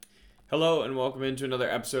Hello and welcome into another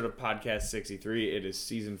episode of Podcast 63. It is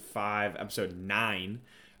season 5, episode 9.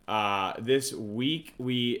 This week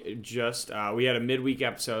we had a midweek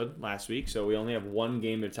episode last week, so we only have one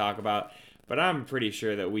game to talk about. But I'm pretty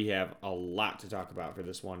sure that we have a lot to talk about for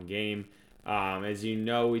this one game. As you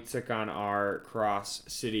know, we took on our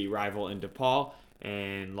cross-city rival in DePaul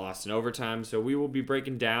and lost in overtime. So we will be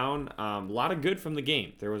breaking down a lot of good from the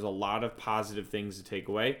game. There was a lot of positive things to take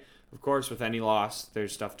away. Of course, with any loss,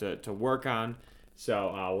 there's stuff to work on.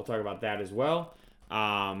 So we'll talk about that as well.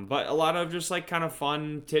 But a lot of just like kind of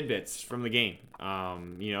fun tidbits from the game.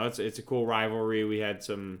 It's a cool rivalry. We had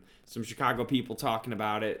some Chicago people talking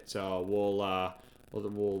about it, so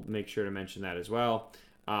we'll make sure to mention that as well.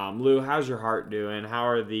 Lou, how's your heart doing? How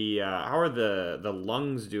are the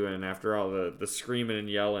lungs doing after all the screaming and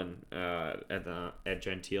yelling at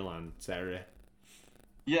Gentile on Saturday?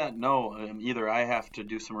 Yeah, no, either I have to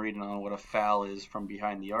do some reading on what a foul is from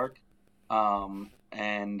behind the arc, and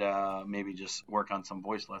maybe just work on some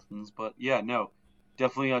voice lessons. But yeah, no,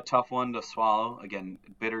 definitely a tough one to swallow. Again,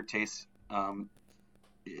 bitter taste,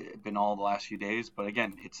 been all the last few days. But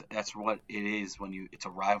again, that's what it is when it's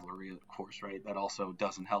a rivalry, of course, right? That also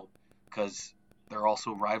doesn't help because they're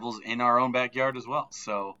also rivals in our own backyard as well.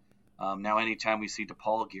 So now anytime we see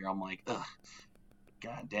DePaul gear, I'm like, ugh.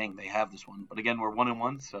 God dang, they have this one. But again, we're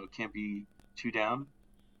 1-1, so it can't be too down.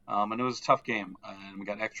 And it was a tough game. And we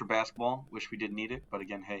got extra basketball. Wish we didn't need it. But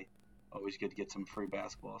again, hey, always good to get some free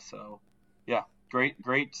basketball. So, yeah,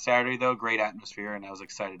 great Saturday, though. Great atmosphere. And I was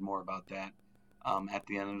excited more about that at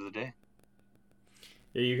the end of the day.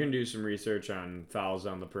 Yeah, you can do some research on fouls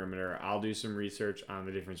on the perimeter. I'll do some research on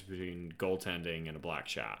the difference between goaltending and a block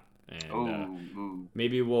shot. And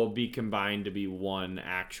maybe we'll be combined to be one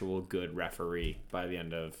actual good referee by the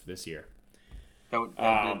end of this year. That would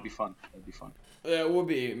be fun. That'd be fun. Yeah, it will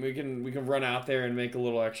be. We can run out there and make a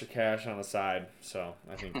little extra cash on the side. So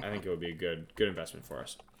I think it would be a good investment for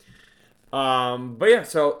us. But yeah,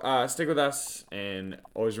 so stick with us and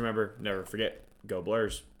always remember, never forget, go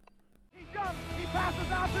Blurs. He jumps, he passes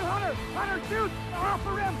out to Hunter. Hunter shoots off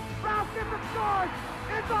the rim. Brown gets it, scores.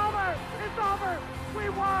 It's over. It's over. We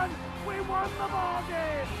won the ball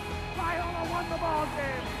game. Loyola won the ball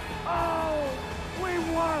game. Oh, we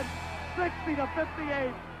won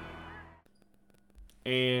 60-58.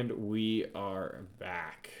 And we are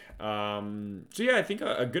back. So yeah, I think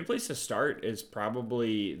a good place to start is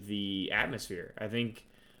probably the atmosphere. I think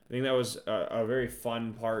that was a very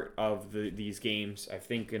fun part of these games. I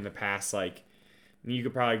think in the past, like, you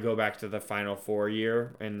could probably go back to the Final Four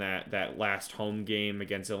year and that last home game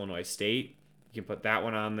against Illinois State. You can put that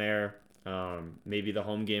one on there. Maybe the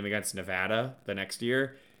home game against Nevada the next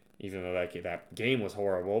year, even though that game was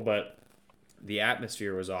horrible, but the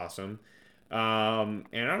atmosphere was awesome. And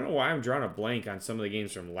I don't know why I'm drawing a blank on some of the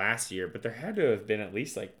games from last year, but there had to have been at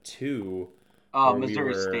least like two.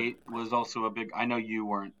 Missouri State was also a big. I know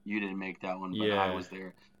you didn't make that one, but yeah. I was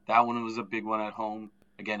there. That one was a big one at home.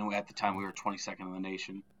 Again, at the time we were 22nd in the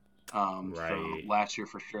nation. Right. So last year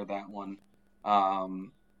for sure that one.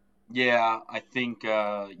 Yeah, I think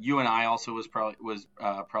UNI also was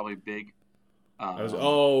probably big. That was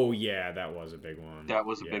a big one. That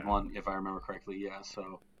was a big one, if I remember correctly. Yeah,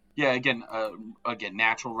 so yeah, again,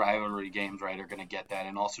 natural rivalry games, right, are going to get that,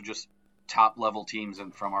 and also just top level teams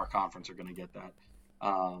from our conference are going to get that.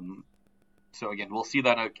 So again, we'll see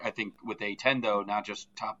that I think with A10 though, not just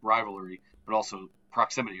top rivalry, but also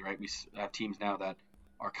proximity, right? We have teams now that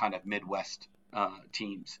are kind of Midwest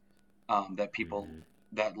teams that people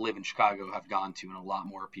that live in Chicago have gone to, and a lot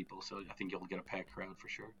more people. So I think you'll get a packed crowd for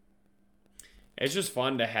sure. It's just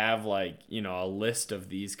fun to have a list of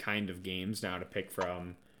these kind of games now to pick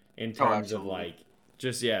from in terms of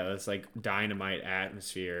that's like dynamite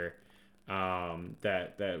atmosphere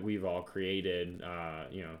that we've all created.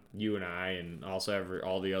 You and I, and also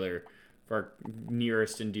all the other our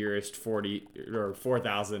nearest and dearest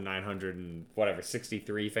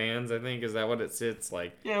 4,963 fans. I think is that what it sits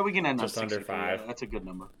like? Yeah, we can end just on under 5. Yeah, that's a good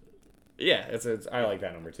number. Yeah, it's I like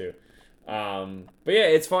that number too. But yeah,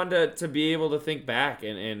 it's fun to be able to think back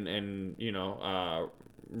and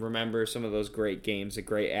remember some of those great games, a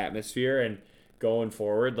great atmosphere, and going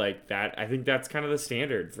forward like that. I think that's kind of the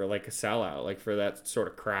standard for like a sellout, like for that sort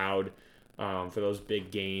of crowd, for those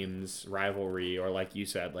big games, rivalry, or like you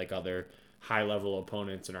said, like other high level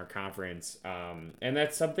opponents in our conference. And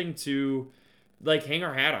that's something to like hang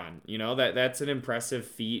our hat on. That's an impressive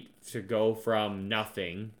feat to go from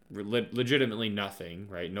nothing, legitimately nothing,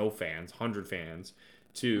 right? No fans, 100 fans,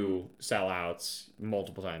 to sellouts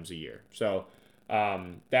multiple times a year. So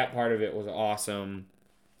that part of it was awesome.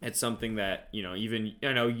 It's something that, even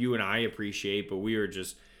I know you and I appreciate, but we were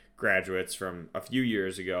just graduates from a few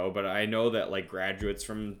years ago, but I know that like graduates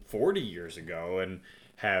from 40 years ago and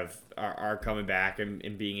are coming back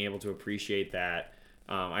and being able to appreciate that.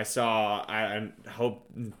 I hope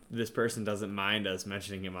this person doesn't mind us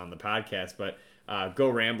mentioning him on the podcast, but Go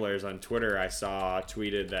Ramblers on Twitter, I saw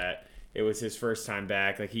tweeted that it was his first time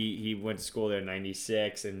back. Like he went to school there in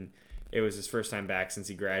 '96, and it was his first time back since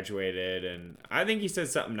he graduated. And I think he said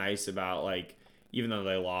something nice about like, even though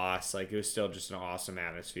they lost, like it was still just an awesome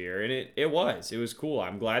atmosphere, and it was cool.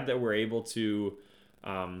 I'm glad that we're able to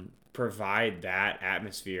provide that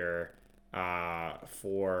atmosphere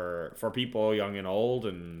for people young and old,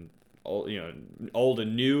 and old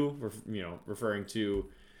and new, referring to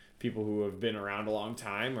people who have been around a long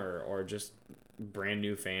time or just brand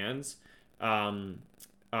new fans.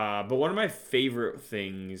 But one of my favorite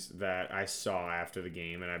things that I saw after the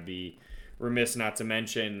game, and I'd be remiss not to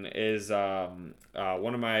mention, is one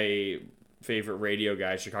of my favorite radio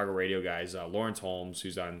guys, Chicago radio guys, Lawrence Holmes,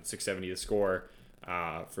 who's on 670 The Score.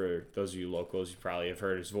 For those of you locals, you probably have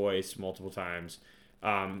heard his voice multiple times.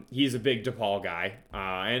 He's a big DePaul guy,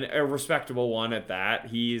 and a respectable one at that.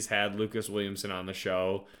 He's had Lucas Williamson on the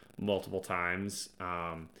show multiple times,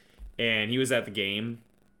 and he was at the game,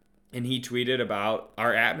 and he tweeted about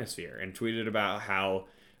our atmosphere and tweeted about how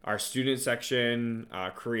our student section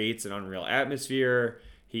creates an unreal atmosphere.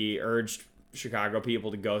 He urged Chicago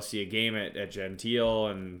people to go see a game at Gentile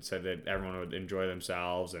and said that everyone would enjoy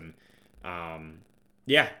themselves. And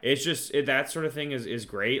it's just that sort of thing is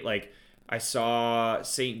great. Like I saw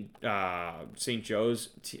St. Joe's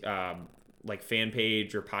like fan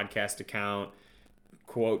page or podcast account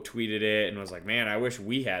quote tweeted it and was like, man, I wish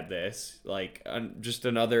we had this. Like just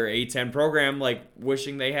another A10 program, like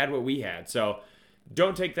wishing they had what we had. So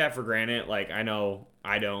don't take that for granted. Like I know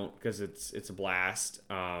I don't, because it's a blast.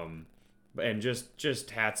 And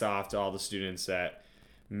just hats off to all the students that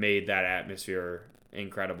made that atmosphere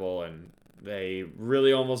incredible, and they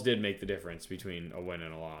really almost did make the difference between a win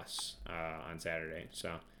and a loss on Saturday.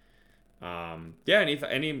 So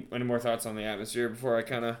any more thoughts on the atmosphere before I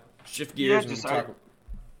kind of shift gears and talk?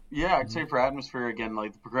 I'd say for atmosphere, again,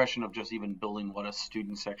 like the progression of just even building what a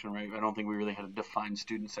student section, right? I don't think we really had a defined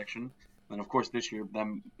student section. And of course, this year,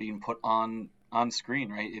 them being put on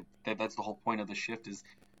screen, right? That's the whole point of the shift, is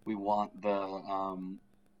we want the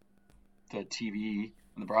TV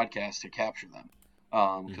and the broadcast to capture them,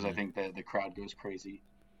 because I think the crowd goes crazy.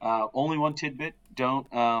 Only one tidbit: don't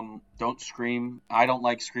scream. I don't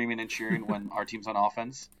like screaming and cheering when our team's on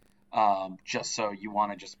offense. Just so you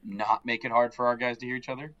want to just not make it hard for our guys to hear each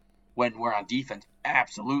other. When we're on defense,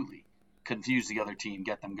 absolutely confuse the other team,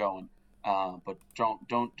 get them going. But don't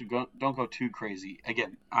go too crazy.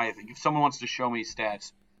 Again, I think if someone wants to show me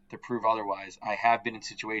stats to prove otherwise, I have been in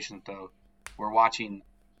situations though where watching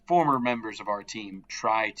former members of our team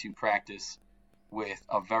try to practice with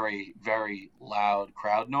a very, very loud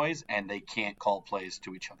crowd noise, and they can't call plays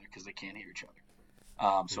to each other because they can't hear each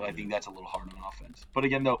other. So I think that's a little hard on offense. But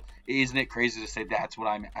again, though, isn't it crazy to say that's what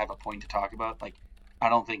I have a point to talk about? Like, I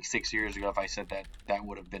don't think 6 years ago, if I said that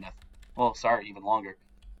would have been even longer.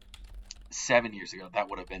 7 years ago, that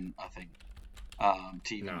would have been a thing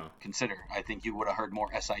to even consider. I think you would have heard more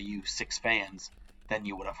SIU 6 fans than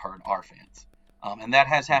you would have heard our fans. And that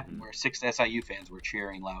has happened where 6 SIU fans were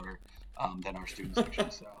cheering louder than our student section.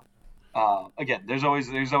 So again, there's always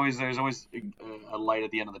a light at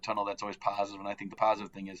the end of the tunnel that's always positive, and I think the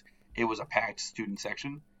positive thing is it was a packed student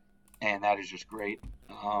section, and that is just great.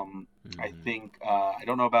 I think I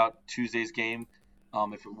don't know about Tuesday's game,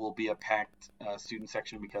 if it will be a packed student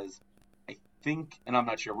section, because I think, and I'm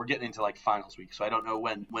not sure, we're getting into like finals week, so I don't know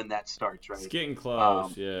when that starts, right? It's getting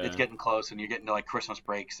close. It's getting close, and you're getting to like Christmas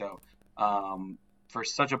break, so for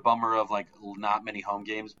such a bummer of like not many home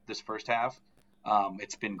games this first half,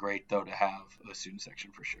 it's been great though to have a student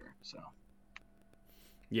section for sure. So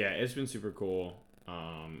yeah, it's been super cool.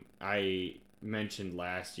 I mentioned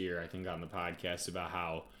last year, I think on the podcast, about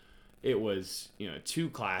how it was 2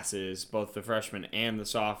 classes, both the freshmen and the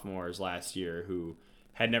sophomores last year, who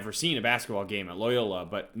had never seen a basketball game at Loyola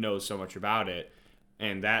but knows so much about it.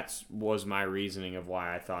 And that was my reasoning of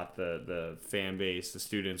why I thought the fan base, the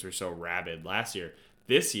students, were so rabid last year.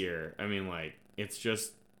 This year, I mean, like, it's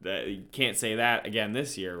just that you can't say that again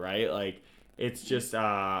this year, right? Like, it's just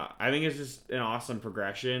I think it's just an awesome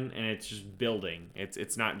progression, and it's just building.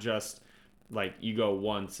 It's not just like you go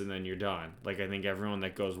once and then you're done. Like, I think everyone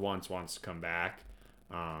that goes once wants to come back.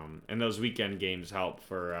 And those weekend games help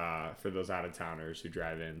for those out of towners who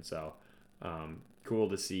drive in. So cool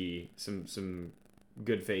to see some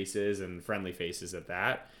good faces and friendly faces at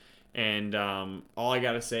that. And all I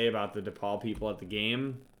got to say about the DePaul people at the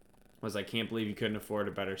game was I can't believe you couldn't afford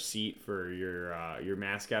a better seat for your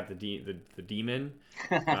mascot, the demon.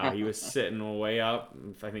 He was sitting way up,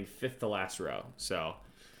 I think 5th to last row. So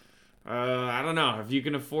I don't know if you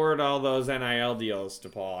can afford all those NIL deals,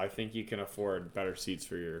 DePaul. I think you can afford better seats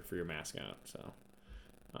for your mascot. So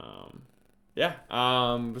yeah.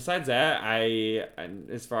 Besides that,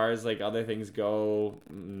 as far as like other things go,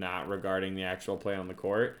 not regarding the actual play on the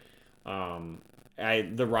court.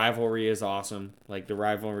 The rivalry is awesome. Like, the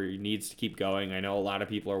rivalry needs to keep going. I know a lot of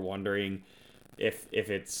people are wondering if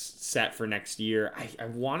it's set for next year. I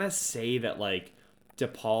want to say that, like,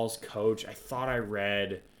 DePaul's coach, I thought I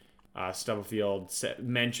read Stubblefield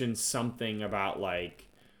mentioned something about, like,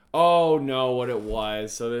 oh, no, what it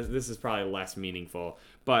was. So this is probably less meaningful.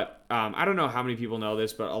 But I don't know how many people know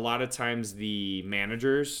this, but a lot of times the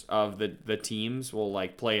managers of the teams will,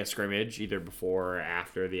 like, play a scrimmage either before or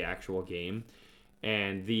after the actual game.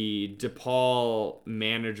 And the DePaul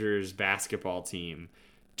managers basketball team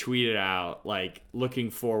tweeted out, like,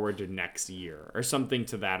 looking forward to next year or something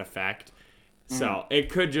to that effect. So it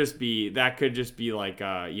could just be like,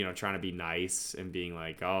 trying to be nice and being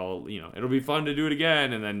like, oh, it'll be fun to do it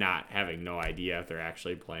again, and then not having no idea if they're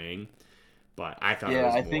actually playing. But I thought it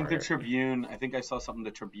was I think the Tribune, I think I saw something,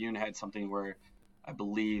 the Tribune had something where I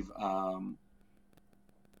believe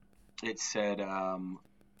it said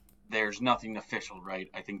there's nothing official, right?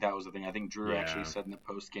 I think that was the thing. I think Drew actually said in the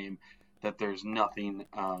post game that there's nothing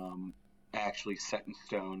actually set in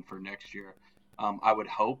stone for next year. I would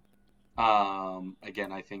hope.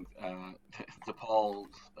 Again, I think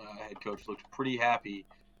DePaul's head coach looked pretty happy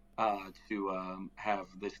to have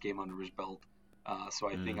this game under his belt. So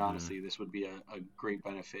I think, honestly, this would be a great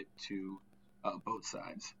benefit to both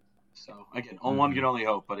sides. So, again, one can only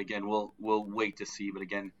hope. But, again, we'll wait to see. But,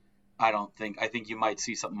 again, I think you might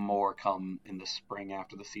see something more come in the spring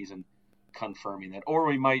after the season confirming that. Or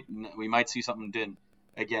we might see something didn't.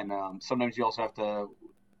 Again, sometimes you also have to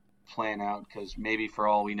plan out because maybe for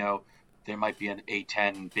all we know, there might be an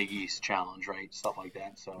A10 Big East challenge, right? Stuff like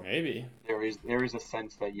that. So maybe there is a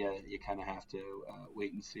sense that you kind of have to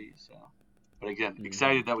wait and see. So, but again,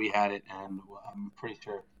 excited that we had it, and I'm pretty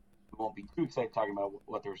sure we won't be too excited talking about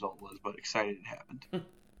what the result was, but excited it happened.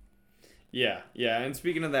 Yeah. And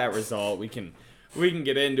speaking of that result, we can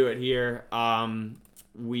get into it here.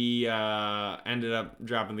 We ended up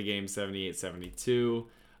dropping the game 78-72.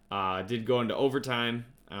 Did go into overtime.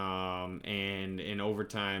 And in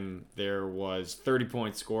overtime, there was 30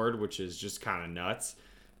 points scored, which is just kind of nuts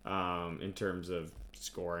in terms of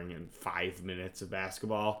scoring in 5 minutes of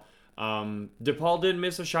basketball. DePaul did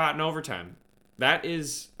miss a shot in overtime. That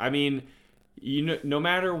is, I mean, no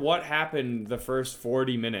matter what happened the first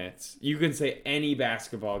 40 minutes, you can say any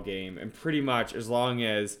basketball game, and pretty much as long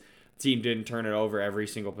as the team didn't turn it over every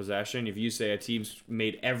single possession, if you say a team's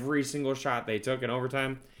made every single shot they took in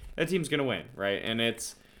overtime, that team's going to win, right? And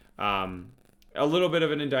it's a little bit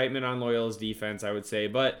of an indictment on Loyola's defense, I would say,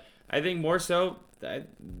 but I think more so that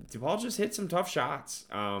DePaul just hit some tough shots.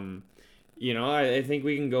 I think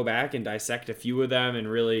we can go back and dissect a few of them and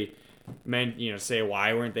really say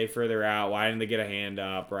why weren't they further out? Why didn't they get a hand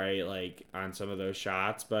up, right? Like on some of those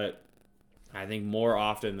shots. But I think more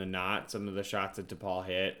often than not, some of the shots that DePaul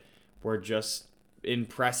hit were just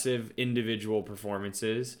impressive individual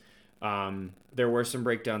performances. There were some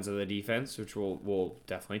breakdowns of the defense, which we'll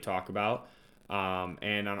definitely talk about.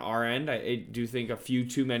 And on our end, I do think a few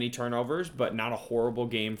too many turnovers, but not a horrible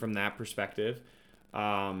game from that perspective.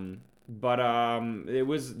 But it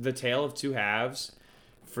was the tale of two halves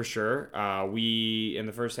for sure. In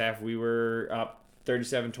the first half, we were up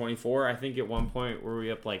 37-24. I think at one point were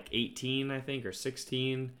we up like 18, I think, or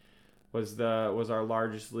 16 was our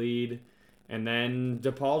largest lead. And then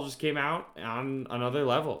DePaul just came out on another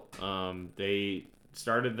level. They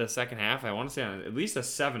started the second half, I want to say, on at least a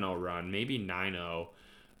 7-0 run, maybe 9-0,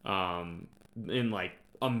 in like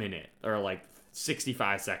a minute or like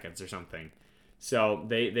 65 seconds or something. So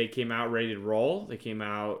they came out ready to roll. They came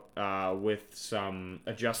out with some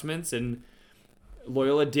adjustments, and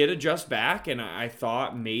Loyola did adjust back, and I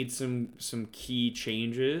thought made some key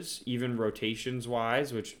changes, even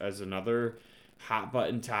rotations-wise, which is another hot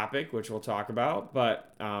button topic, which we'll talk about.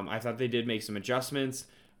 But I thought they did make some adjustments.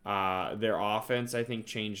 Their offense, I think,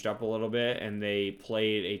 changed up a little bit, and they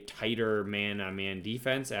played a tighter man-on-man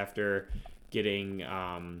defense after getting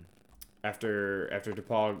after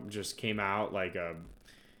DePaul just came out like a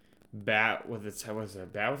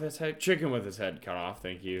chicken with its head cut off.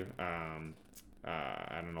 Thank you.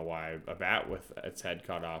 I don't know why a bat with its head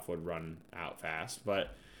cut off would run out fast,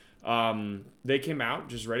 but they came out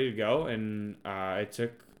just ready to go, and it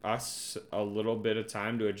took us a little bit of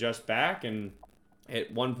time to adjust back, and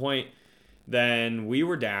At one point, then we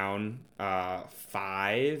were down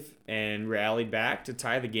 5 and rallied back to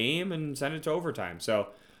tie the game and send it to overtime. So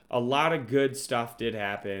a lot of good stuff did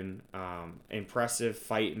happen. Impressive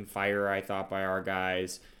fight and fire, I thought, by our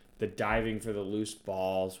guys. The diving for the loose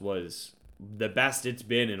balls was the best it's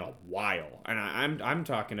been in a while. And I'm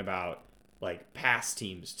talking about like past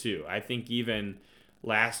teams too. I think even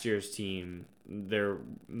last year's team, there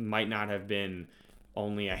might not have been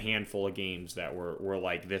only a handful of games that were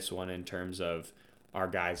like this one in terms of our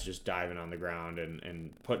guys just diving on the ground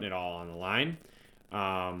and putting it all on the line.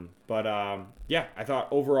 Yeah, I thought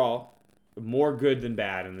overall more good than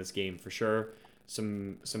bad in this game for sure.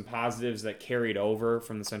 Some positives that carried over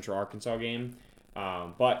from the Central Arkansas game,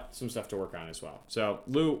 but some stuff to work on as well. So,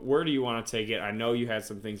 Lou, where do you want to take it? I know you had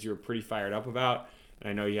some things you were pretty fired up about, and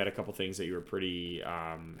I know you had a couple things that you were pretty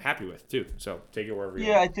happy with too. So, take it wherever you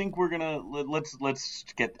want. Yeah, I think we're gonna let's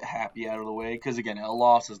get happy out of the way because again, a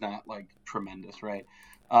loss is not like tremendous, right?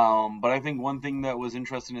 But I think one thing that was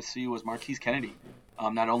interesting to see was Marquise Kennedy.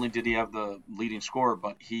 Not only did he have the leading score,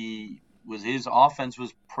 but his offense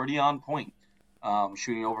was pretty on point.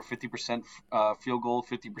 Shooting over 50% field goal,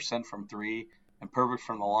 50% from three, and perfect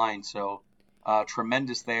from the line. So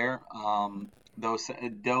tremendous there.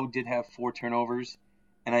 Doe did have 4 turnovers,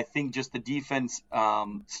 and I think just the defense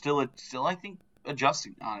still I think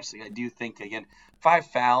adjusting. Honestly, I do think again 5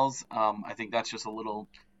 fouls. I think that's just a little.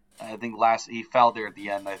 I think he fouled there at the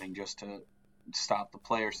end. I think just to stop the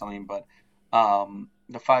play or something, but.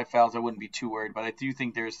 The 5 fouls, I wouldn't be too worried, but I do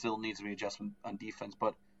think there still needs to be adjustment on defense.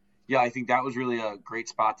 But yeah, I think that was really a great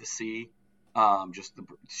spot to see. Just the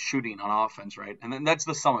shooting on offense, right? And then that's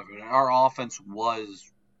the sum of it. Our offense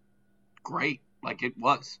was great, like it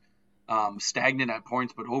was stagnant at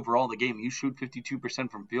points, but overall the game, you shoot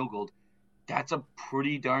 52% from field goal. That's a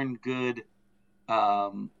pretty darn good,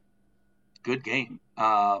 good game.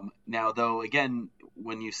 Now though, again,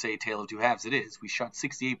 when you say tale of two halves, it is. We shot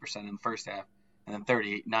 68% in the first half and then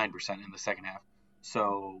 39% in the second half.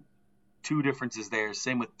 So 2 differences there.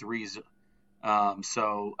 Same with threes.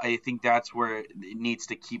 So I think that's where it needs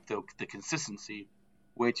to keep the consistency,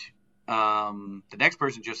 which the next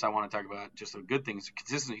person I want to talk about, just a good thing is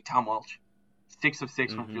consistency. Tom Welch, 6 of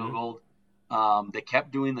 6 from field goal. They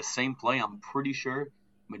kept doing the same play. I'm pretty sure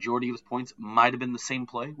majority of his points might have been the same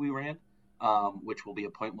play we ran. Which will be a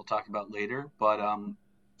point we'll talk about later. But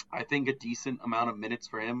I think a decent amount of minutes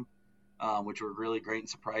for him, which were really great and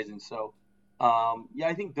surprising. So, yeah,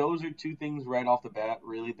 I think those are 2 things right off the bat,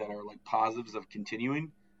 really, that are like positives of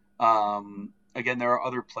continuing. Again, there are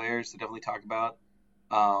other players to definitely talk about.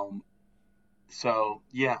 So,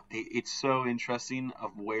 yeah, it's so interesting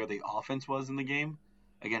of where the offense was in the game.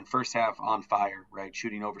 Again, first half on fire, right,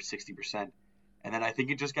 shooting over 60%. And then I think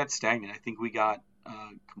it just got stagnant. I think we got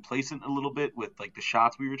complacent a little bit with like the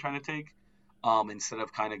shots we were trying to take instead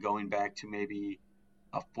of kind of going back to maybe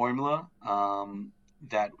a formula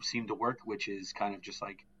that seemed to work, which is kind of just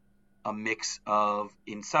like a mix of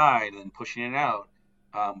inside and pushing it out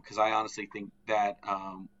because I honestly think that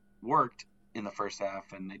worked in the first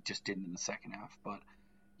half and it just didn't in the second half. But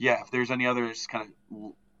yeah, if there's any other kind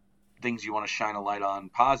of things you want to shine a light on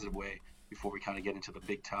positive way before we kind of get into the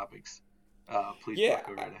big topics. Please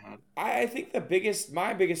go right ahead. I think my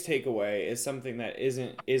biggest takeaway is something that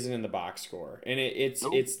isn't in the box score, and it's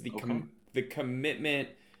the commitment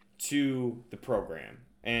to the program,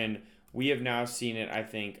 and we have now seen it. I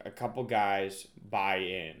think a couple guys buy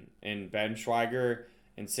in Ben Schweiger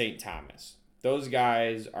and St. Thomas. Those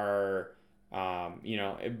guys are,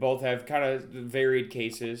 both have kind of varied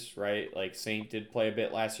cases, right? Like St. did play a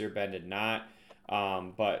bit last year, Ben did not,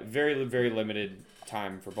 but very, very limited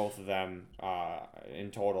time for both of them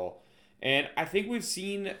in total. And I think we have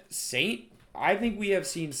seen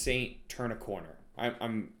St. turn a corner.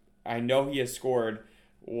 I know he has scored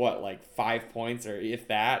 5 points or if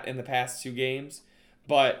that in the past 2 games,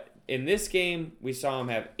 but in this game we saw him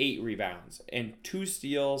have 8 rebounds and 2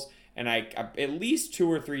 steals, and I at least 2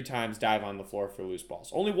 or 3 times dive on the floor for loose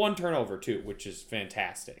balls. Only 1 turnover too, which is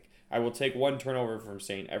fantastic. I will take 1 turnover from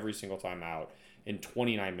St. every single time out in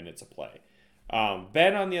 29 minutes of play.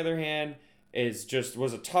 Ben, on the other hand,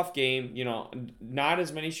 was a tough game. Not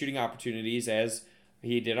as many shooting opportunities as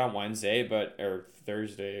he did on Wednesday, or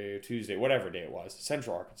Thursday, Tuesday, whatever day it was,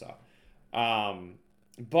 Central Arkansas.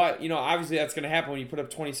 But obviously that's going to happen when you put up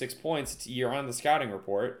 26 points. You're on the scouting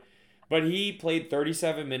report. But he played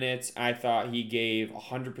 37 minutes. I thought he gave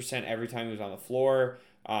 100% every time he was on the floor,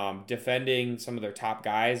 defending some of their top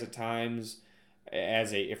guys at times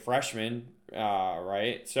as a freshman,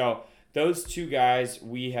 right? So those 2 guys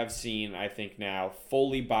we have seen, I think, now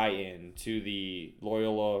fully buy in to the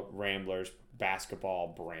Loyola Ramblers basketball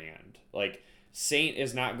brand. Like, Saint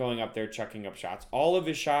is not going up there chucking up shots. All of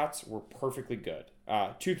his shots were perfectly good.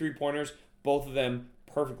 2 3-pointers, both of them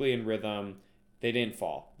perfectly in rhythm. They didn't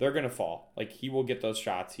fall. They're going to fall. Like, he will get those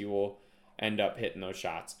shots. He will end up hitting those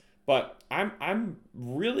shots. But I'm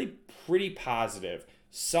really pretty positive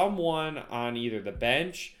someone on either the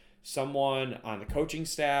bench, someone on the coaching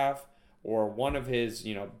staff, or one of his,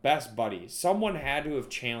 best buddies, someone had to have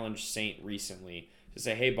challenged Saint recently to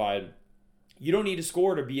say, hey, bud, you don't need to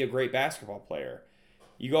score to be a great basketball player.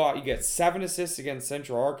 You go out, you get 7 assists against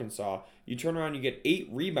Central Arkansas. You turn around, you get 8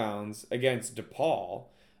 rebounds against DePaul.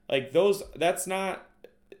 Like, that's not,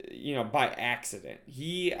 by accident.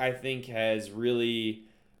 He, I think, has really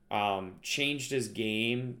changed his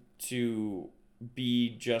game to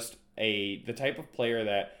be just the type of player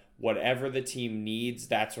that whatever the team needs,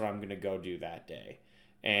 that's what I'm going to go do that day.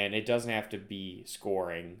 And it doesn't have to be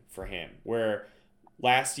scoring for him. Where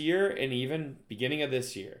last year and even beginning of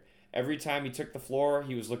this year, every time he took the floor,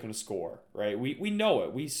 he was looking to score, right? We know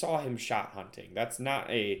it. We saw him shot hunting. It's not,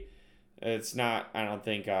 I don't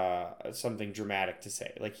think, something dramatic to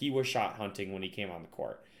say. Like, he was shot hunting when he came on the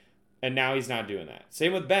court. And now he's not doing that.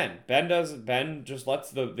 Same with Ben. Ben just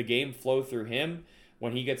lets the game flow through him.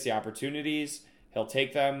 When he gets the opportunities, he'll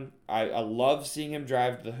take them. I love seeing him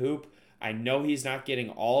drive to the hoop. I know he's not getting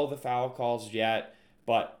all of the foul calls yet,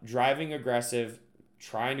 but driving aggressive,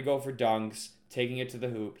 trying to go for dunks, taking it to the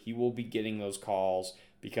hoop, he will be getting those calls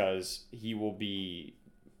because he will be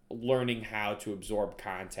learning how to absorb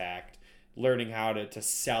contact, learning how to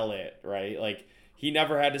sell it, right? Like, he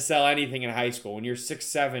never had to sell anything in high school. When you're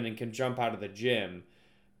 6'7" and can jump out of the gym,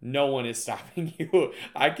 no one is stopping you.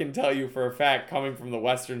 I can tell you for a fact, coming from the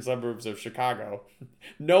western suburbs of Chicago,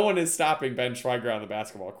 no one is stopping Ben Schweiger on the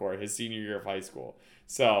basketball court his senior year of high school.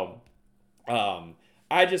 So,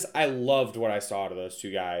 I loved what I saw out of those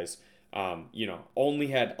two guys. Only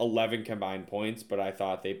had 11 combined points, but I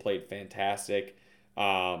thought they played fantastic.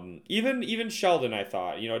 Even Sheldon, I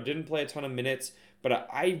thought, didn't play a ton of minutes, but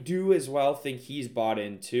I do as well think he's bought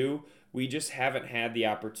in too. We just haven't had the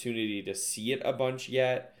opportunity to see it a bunch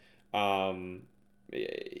yet.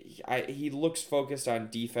 He looks focused on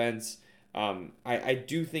defense. I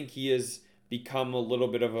do think he has become a little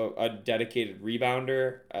bit of a dedicated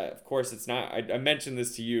rebounder. Of course, it's not. I mentioned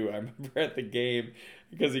this to you. I remember at the game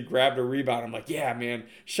because he grabbed a rebound. I'm like, yeah, man,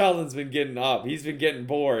 Sheldon's been getting up. He's been getting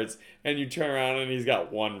boards. And you turn around and he's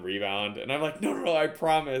got 1 rebound. And I'm like, no, I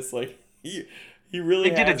promise. Like, he really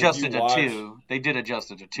They did adjust it to 2. They did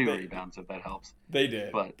adjust it to 2 rebounds, if that helps. They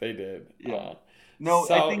did. They did. Yeah.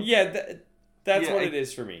 I think... Yeah, that's what it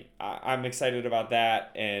is for me. I'm excited about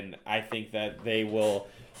that, and I think that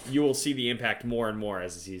you will see the impact more and more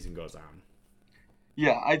as the season goes on.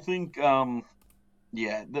 Yeah, I think...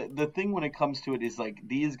 the thing when it comes to it is, like,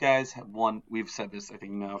 these guys have won... We've said this, I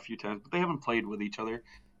think, now a few times, but they haven't played with each other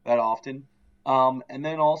that often. And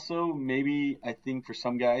then also, maybe I think for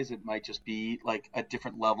some guys it might just be like a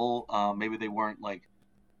different level. Maybe they weren't like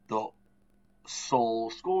the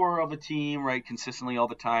sole scorer of a team, right, consistently all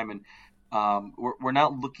the time. And we're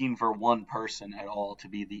not looking for one person at all to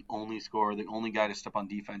be the only scorer, the only guy to step on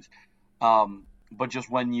defense. But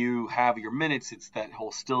just when you have your minutes, it's that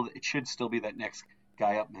whole it should still be that next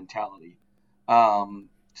guy up mentality.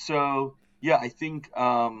 So yeah, I think.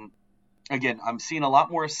 Again, I'm seeing a lot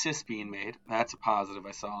more assists being made. That's a positive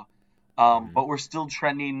I saw. But we're still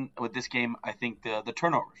trending with this game, I think, the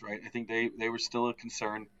turnovers, right? I think they were still a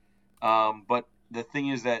concern. But the thing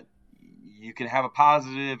is that you can have a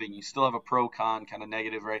positive and you still have a pro-con kind of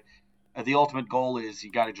negative, right? The ultimate goal is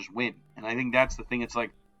you got to just win. And I think that's the thing. It's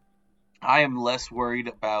like I am less worried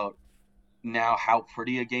about now how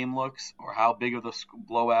pretty a game looks or how big of the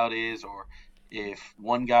blowout is or if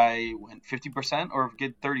one guy went 50% or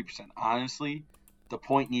get 30%. Honestly, the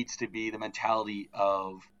point needs to be the mentality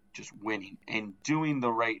of just winning and doing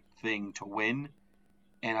the right thing to win.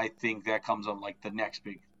 And I think that comes on like the next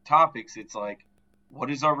big topics. It's like, what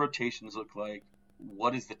does our rotations look like?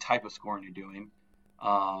 What is the type of scoring you're doing?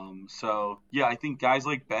 So yeah, I think guys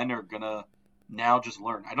like Ben are gonna now just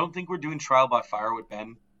learn. I don't think we're doing trial by fire with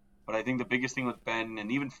Ben, but I think the biggest thing with Ben and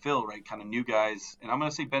even Phil, right, kind of new guys, and I'm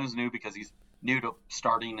gonna say Ben is new because he's new to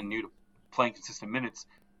starting and new to playing consistent minutes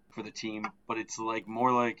for the team, but it's like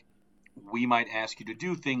more like we might ask you to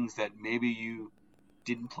do things that maybe you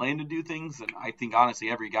didn't plan to do things, and I think honestly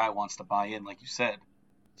every guy wants to buy in, like you said.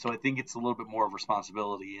 So I think it's a little bit more of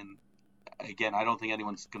responsibility, and again, I don't think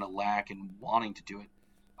anyone's going to lack in wanting to do it.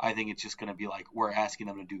 I think it's just going to be like we're asking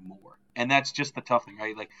them to do more, and that's just the tough thing,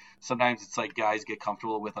 right? Like sometimes it's like guys get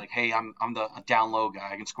comfortable with like, hey, I'm the down low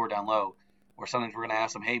guy, I can score down low. or sometimes we're going to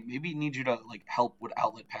ask them, hey, maybe we need you to like help with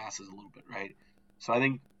outlet passes a little bit, right? So I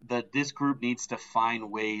think that this group needs to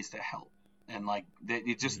find ways to help, and like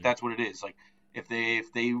it just that's what it is. Like if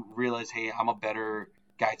they realize, hey, I'm a better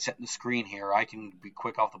guy setting the screen here, I can be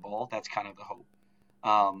quick off the ball. That's kind of the hope.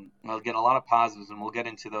 Again, a lot of positives, and we'll get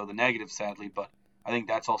into the negatives, sadly, but I think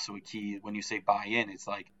that's also a key when you say buy in. It's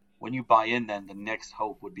like when you buy in, then the next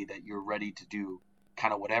hope would be that you're ready to do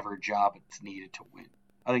kind of whatever job it's needed to win.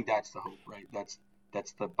 I think that's the hope, right? That's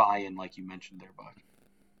the buy-in, like you mentioned there, Buck.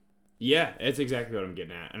 Yeah, that's exactly what I'm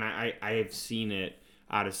getting at, and I have seen it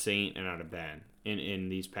out of Saint and out of Ben in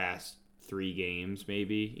these past 3 games.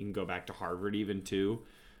 Maybe you can go back to Harvard even too.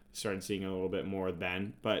 Started seeing a little bit more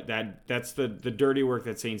then, but that's the dirty work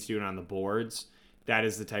that Saint's doing on the boards. That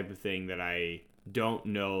is the type of thing that I don't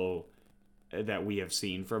know that we have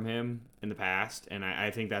seen from him in the past, and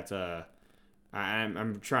I think that's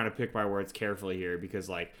I'm trying to pick my words carefully here because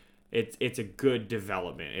like it's a good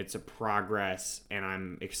development, it's a progress, and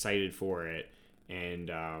I'm excited for it,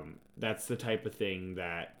 and that's the type of thing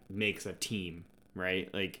that makes a team,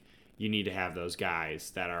 right? Like you need to have those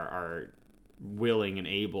guys that are willing and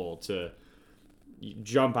able to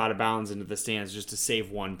jump out of bounds into the stands just to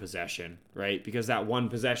save one possession, right? Because that one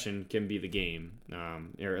possession can be the game,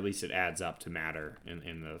 or at least it adds up to matter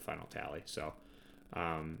in the final tally. So,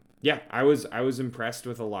 yeah, I was impressed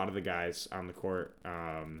with a lot of the guys on the court,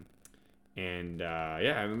 yeah.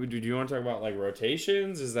 I mean, do you want to talk about like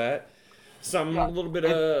rotations? Is that a little bit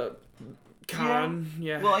of con?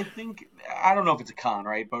 Yeah. Well, I don't know if it's a con,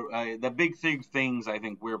 right? But the big things I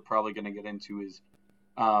think we're probably going to get into is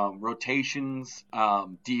rotations,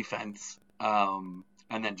 defense, and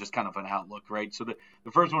then just kind of an outlook, right? So the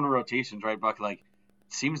first one of rotations, right, Buck, like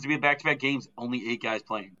seems to be back-to-back games, only 8 guys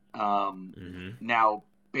playing. Now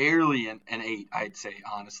barely an 8, I'd say,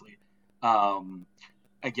 honestly.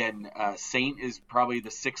 Again, Saint is probably the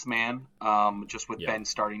 6th man, just with Ben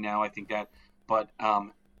starting now. I think that, but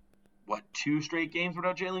 2 straight games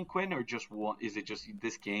without Jalen Quinn, or just one? Is it just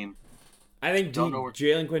this game? I think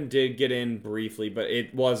Jalen Quinn did get in briefly, but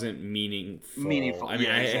it wasn't meaningful. I mean,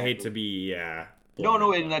 I hate to be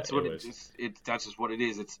No, and that's what it is. That's just what it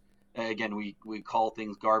is. It's again, we call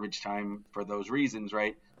things garbage time for those reasons,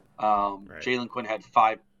 right? Right. Jalen Quinn had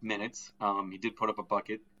 5 minutes. He did put up a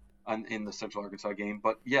bucket in the Central Arkansas game,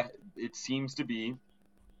 but yeah, it seems to be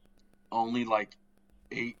only like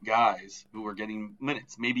 8 guys who are getting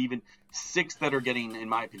minutes, maybe even 6 that are getting, in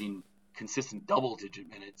my opinion, consistent double-digit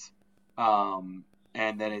minutes. And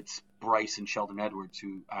then it's Bryce and Sheldon Edwards,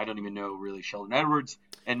 who I don't even know really. Sheldon Edwards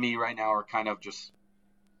and me right now are kind of just,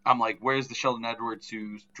 I'm like, where's the Sheldon Edwards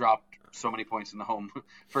who dropped so many points in the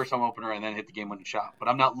first home opener and then hit the game-winning shot? But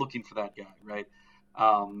I'm not looking for that guy, right?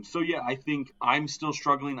 So yeah, I think I'm still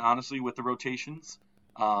struggling, honestly, with the rotations.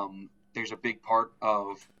 There's a big part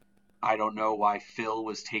of, I don't know why Phil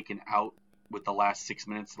was taken out with the last 6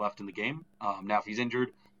 minutes left in the game. Now, if he's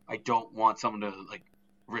injured, I don't want someone to like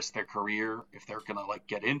risk their career if they're gonna like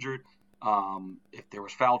get injured. If there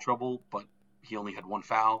was foul trouble, but he only had 1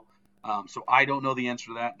 foul. So I don't know the answer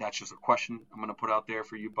to that. That's just a question I'm gonna put out there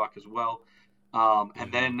for you, Buck, as well.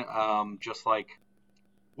 And then just like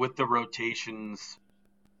with the rotations,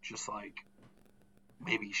 just like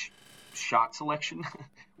maybe shot selection.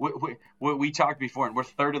 we talked before, and we're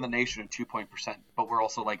 3rd in the nation in 2-point %, but we're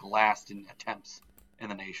also like last in attempts in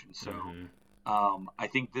the nation. So I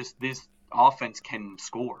think this offense can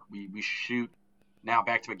score. We shoot now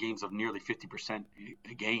back-to-back games of nearly 50%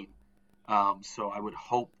 a game. So I would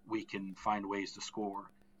hope we can find ways to score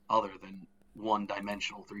other than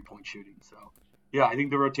one-dimensional 3-point shooting. So yeah, I think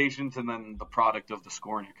the rotations and then the product of the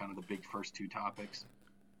scoring are kind of the big first 2 topics.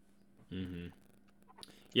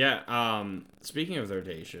 Yeah, speaking of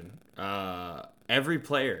rotation, every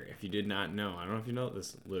player, if you did not know, I don't know if you know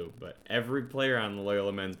this, Lou, but every player on the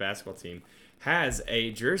Loyola men's basketball team has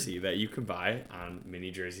a jersey that you can buy on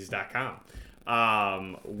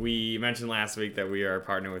minijerseys.com. We mentioned last week that we are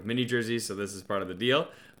partnering with Mini Jerseys, so this is part of the deal.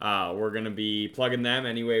 We're going to be plugging them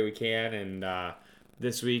any way we can, and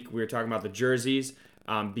this week we're talking about the jerseys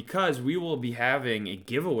because we will be having a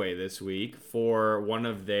giveaway this week for one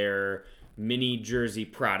of their mini jersey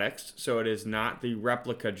products. So it is not the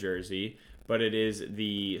replica jersey, but it is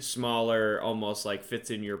the smaller, almost like fits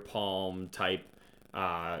in your palm type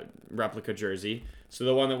replica jersey. So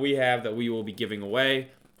the one that we have that we will be giving away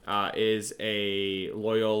is a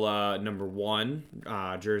Loyola number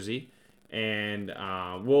 1 jersey, and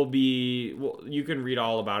you can read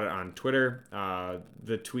all about it on Twitter.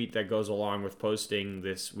 The tweet that goes along with posting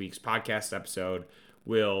this week's podcast episode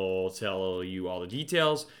will tell you all the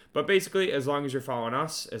details. But basically, as long as you're following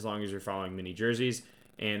us, as long as you're following Mini Jerseys,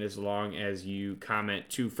 And as long as you comment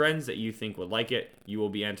 2 friends that you think would like it, you will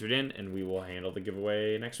be entered in, and we will handle the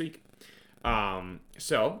giveaway next week.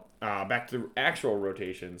 So back to the actual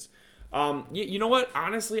rotations. You know what?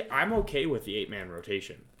 Honestly, I'm okay with the 8-man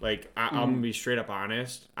rotation. Like, I'm gonna be straight up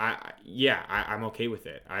honest. I'm okay with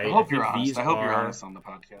it. I hope you're honest. I hope you're honest on the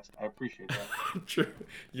podcast. I appreciate that. True.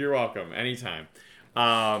 You're welcome. Anytime.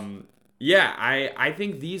 I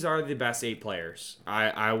think these are the best 8 players.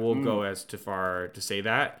 I will go as far to say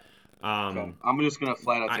that. Okay. I'm just gonna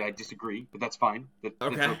flat out say I disagree, but that's fine. That's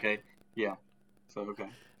okay. Yeah. So okay.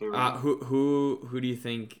 Who do you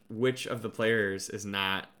think? Which of the players is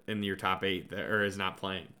not in your top 8 or is not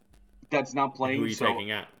playing? That's not playing. Who are you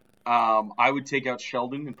taking out? I would take out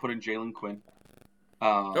Sheldon and put in Jalen Quinn.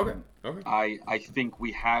 Okay. I think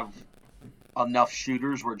we have enough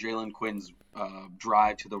shooters where Jalen Quinn's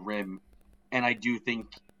drive to the rim, and I do think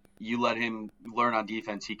you let him learn on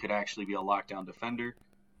defense, he could actually be a lockdown defender.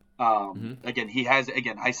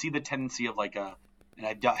 Again, I see the tendency of and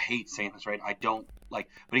I hate saying this, right? I don't but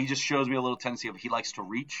he just shows me a little tendency of he likes to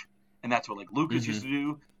reach, and that's what Lucas used to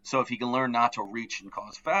do. So if he can learn not to reach and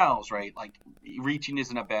cause fouls, right? Reaching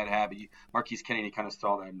isn't a bad habit. Marquise Kennedy kind of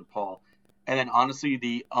saw that in DePaul. And then honestly,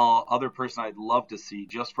 the other person I'd love to see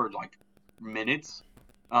just for minutes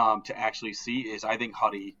to actually see is I think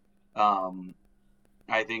Huddy.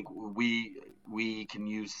 I think we can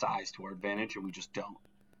use size to our advantage, and we just don't.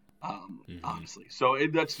 Honestly. So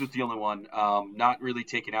that's just the only one. Not really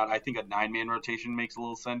taken out. I think a 9-man rotation makes a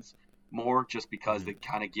little sense more just because it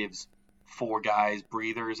kind of gives 4 guys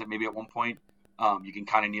breathers at maybe at one point. You can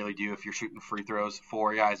kind of nearly do if you're shooting free throws,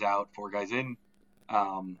 4 guys out, 4 guys in,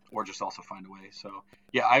 or just also find a way. So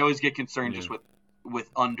yeah, I always get concerned just with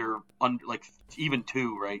under even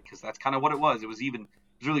 2, right? Because that's kind of what it was. It was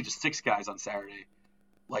really just 6 guys on Saturday.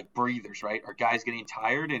 Breathers, right? Are guys getting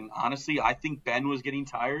tired? And honestly, I think Ben was getting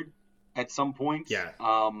tired at some point. Yeah.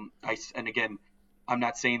 And again, I'm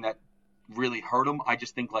not saying that really hurt him. I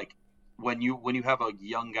just think when you have a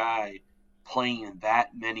young guy playing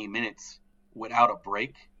that many minutes without a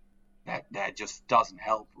break, that just doesn't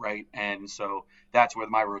help, right? And so that's where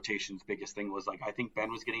my rotation's biggest thing was I think Ben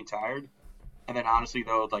was getting tired. And then honestly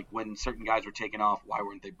though, when certain guys were taken off, why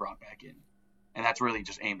weren't they brought back in? And that's really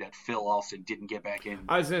just aimed at Phil Alston. Didn't get back in.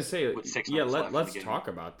 I was gonna say, let's talk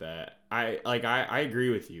about that. I agree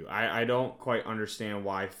with you. I don't quite understand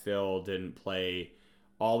why Phil didn't play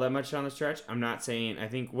all that much on the stretch. I'm not saying. I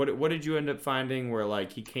think what did you end up finding where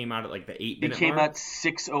he came out at the 8-minute mark? He came at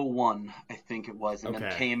 6:01, I think it was, and then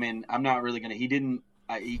came in. I'm not really gonna. He didn't.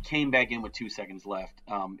 He came back in with 2 seconds left.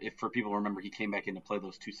 If for people remember, he came back in to play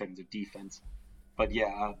those 2 seconds of defense. But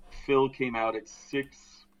yeah, Phil came out at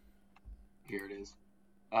 6. Here it is.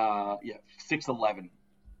 6:11,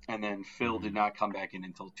 and then Phil did not come back in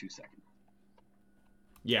until 2 seconds.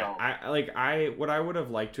 Yeah, so, what I would have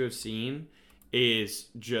liked to have seen is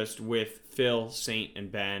just with Phil, Saint,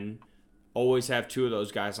 and Ben, always have 2 of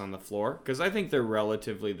those guys on the floor because I think they're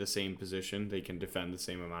relatively the same position. They can defend the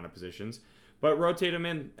same amount of positions, but rotate them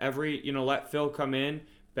in let Phil come in,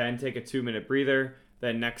 Ben take a 2-minute breather.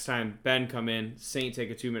 Then next time Ben come in, Saint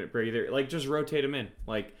take a 2-minute breather. Just rotate them in,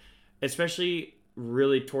 especially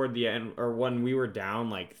really toward the end or when we were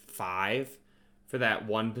down 5 for that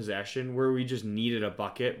one possession where we just needed a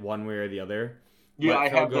bucket one way or the other. Yeah, I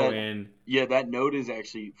have that. Yeah, that note is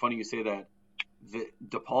actually funny you say that.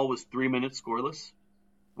 DePaul was 3 minutes scoreless.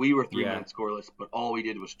 We were 3 minutes scoreless, but all we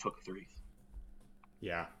did was took 3.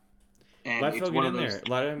 Yeah. And let Phil get in there.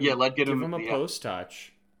 Let him. Yeah, give him a post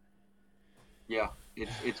touch. Yeah,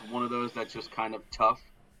 it's one of those that's just kind of tough.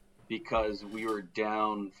 Because we were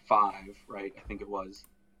down 5, right? I think it was,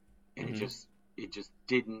 and it just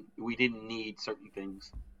didn't. We didn't need certain things.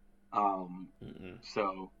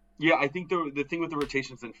 So yeah, I think the thing with the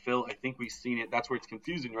rotations and Phil, I think we've seen it. That's where it's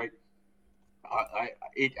confusing, right?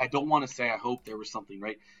 I don't want to say I hope there was something,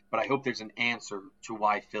 right? But I hope there's an answer to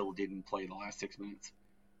why Phil didn't play the last 6 minutes.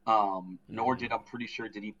 Nor did I'm pretty sure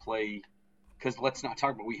did he play? Because let's not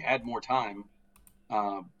talk about we had more time.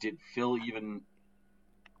 Did Phil even?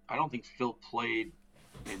 I don't think Phil played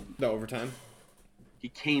in the overtime. He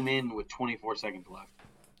came in with 24 seconds left.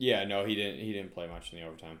 Yeah, no, he didn't. He didn't play much in the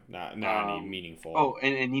overtime. Not any meaningful. Oh,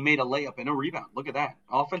 and he made a layup and a rebound. Look at that,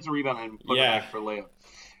 offensive rebound and put it back for a layup.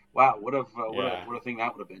 Wow, what a thing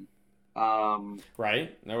that would have been.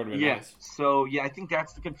 Right, that would have been nice. So yeah, I think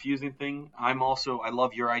that's the confusing thing. I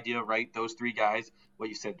love your idea, right? Those 3 guys. What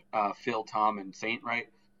you said, Phil, Tom, and Saint, right?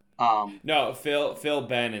 No, Phil,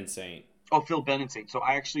 Ben, and Saint. Oh, Phil, Ben, and Saint. So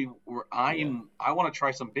I want to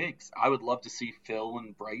try some bigs. I would love to see Phil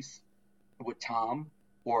and Bryce with Tom,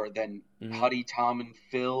 or then Huddy, Tom, and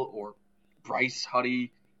Phil, or Bryce,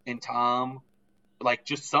 Huddy, and Tom, like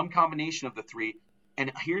just some combination of the three.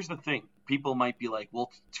 And here's the thing: people might be like,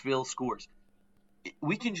 "Well, Phil scores."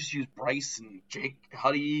 We can just use Bryce and Jake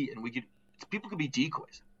Huddy, and people could be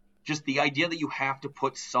decoys. Just the idea that you have to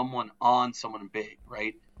put someone on someone big,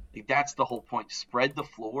 right? Like that's the whole point. Spread the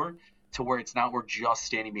floor to where it's not we're just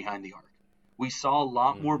standing behind the arc. We saw a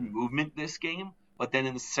lot more movement this game, but then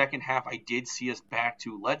in the second half, I did see us back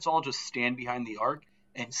to let's all just stand behind the arc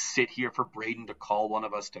and sit here for Braden to call one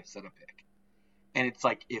of us to set a pick. And it's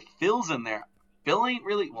like if Phil's in there, Phil ain't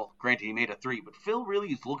really, well, granted he made a 3, but Phil really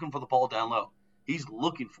is looking for the ball down low. He's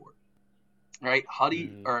looking for it, right?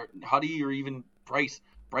 Huddy or even Bryce.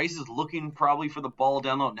 Bryce is looking probably for the ball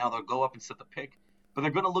down low. Now they'll go up and set the pick, but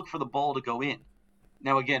they're going to look for the ball to go in.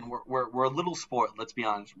 Now again, we're a little spoiled. Let's be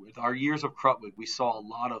honest. With our years of Krutwig, we saw a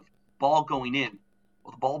lot of ball going in.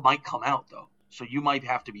 Well, the ball might come out though, so you might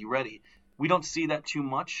have to be ready. We don't see that too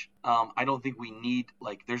much. I don't think we need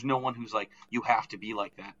there's no one who's like you have to be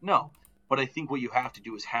like that. No, but I think what you have to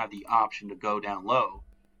do is have the option to go down low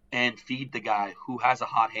and feed the guy who has a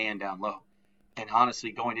hot hand down low. And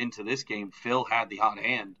honestly, going into this game, Phil had the hot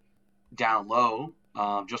hand down low,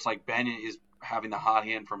 just like Ben is having the hot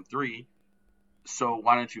hand from 3. So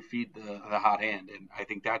why don't you feed the hot hand? And I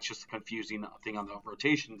think that's just a confusing thing on the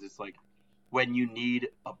rotations. It's like when you need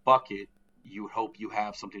a bucket, you hope you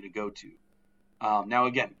have something to go to. Now,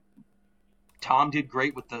 again, Tom did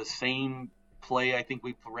great with the same play I think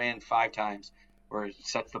we ran 5 times where it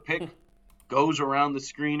sets the pick, goes around the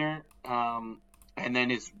screener, and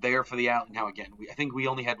then is there for the alley. Now, again, I think we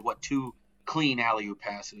only had, 2 clean alley-oop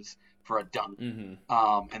passes for a dunk.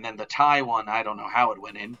 And then the tie one, I don't know how it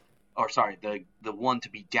went in. Or, sorry, the one to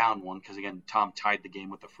be down 1, because, again, Tom tied the game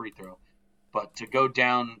with the free throw. But to go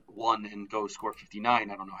down 1 and go score 59,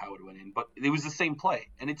 I don't know how it went in. But it was the same play,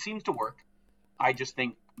 and it seems to work. I just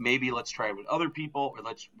think maybe let's try it with other people, or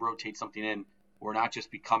let's rotate something in. We're not just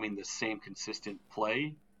becoming the same consistent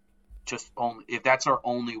play. Just only if that's our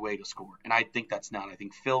only way to score. And I think that's not. I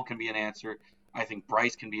think Phil can be an answer. I think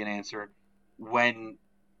Bryce can be an answer. When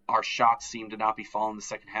our shots seem to not be falling in the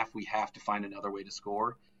second half, we have to find another way to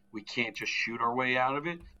score. We can't just shoot our way out of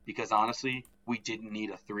it because, honestly, we didn't need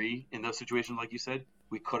a 3 in those situations, like you said.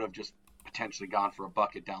 We could have just potentially gone for a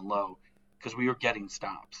bucket down low because we were getting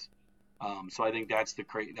stops. So I think that's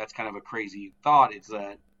kind of a crazy thought. It's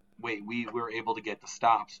that, wait, we were able to get the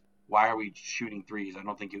stops. Why are we shooting 3s? I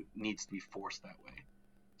don't think it needs to be forced that way.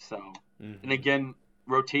 So, And again,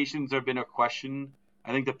 rotations have been a question.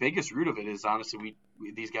 I think the biggest root of it is, honestly,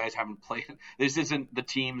 these guys haven't played. This isn't the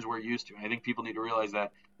teams we're used to. I think people need to realize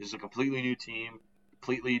that this is a completely new team,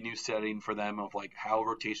 completely new setting for them of how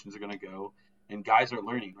rotations are going to go. And guys are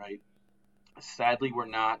learning, right? Sadly, we're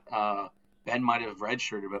not. Ben might have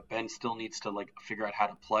redshirted, but Ben still needs to figure out how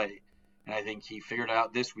to play. And I think he figured it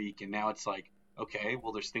out this week, and now it's okay,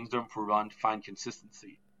 well, there's things to improve on to find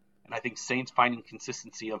consistency. And I think Saint's finding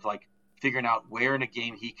consistency of figuring out where in a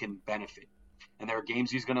game he can benefit. And there are games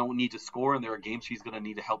he's going to need to score, and there are games he's going to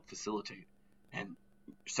need to help facilitate. And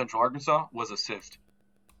Central Arkansas was assist.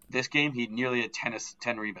 This game, he nearly had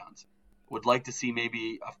 10 rebounds. Would like to see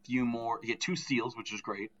maybe a few more. He had 2 steals, which is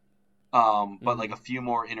great. But a few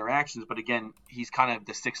more interactions. But again, he's kind of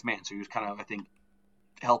the 6th man, so he was kind of, I think,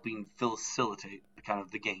 helping facilitate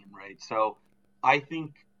the game, right? So I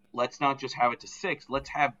think let's not just have it to 6. Let's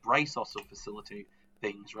have Bryce also facilitate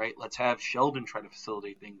things, right? Let's have Sheldon try to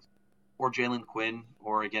facilitate things. Or Jalen Quinn,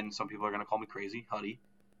 or again, some people are going to call me crazy, Huddy.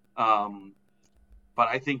 But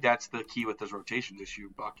I think that's the key with this rotations issue,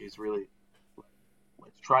 Buck, is really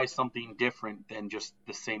let's try something different than just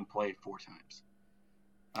the same play 4 times.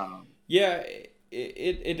 Yeah,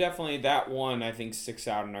 it definitely, that one I think sticks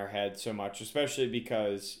out in our head so much, especially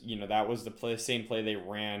because that was the same play they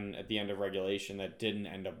ran at the end of regulation that didn't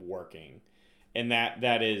end up working, and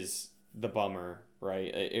that is the bummer,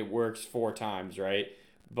 right? It works 4 times, right?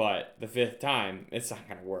 But the 5th time, it's not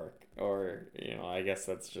going to work. Or, I guess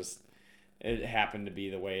that's just, it happened to be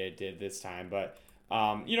the way it did this time. But,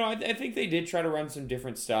 I think they did try to run some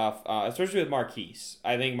different stuff, especially with Marquise.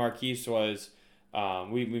 I think Marquise was,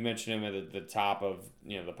 we mentioned him at the top of,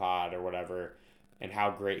 the pod or whatever, and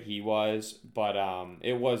how great he was. But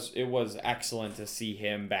it was excellent to see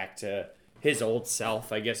him back to his old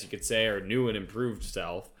self, I guess you could say, or new and improved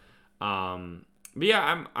self. But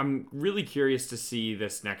yeah, I'm really curious to see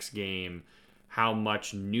this next game, how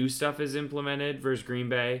much new stuff is implemented versus Green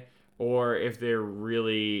Bay, or if they're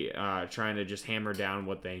really trying to just hammer down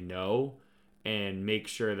what they know and make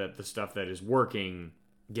sure that the stuff that is working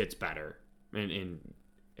gets better and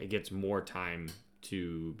it gets more time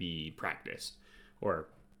to be practiced or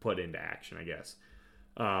put into action, I guess.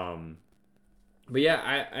 But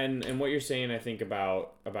yeah, and what you're saying, I think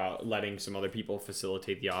about letting some other people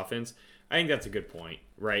facilitate the offense. I think that's a good point,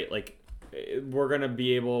 right? Like they're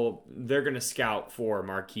gonna scout for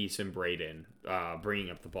Marquise and Braden bringing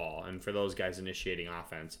up the ball, and for those guys initiating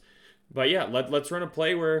offense. But yeah, let's run a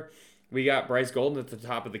play where we got Bryce Golden at the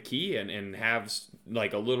top of the key and have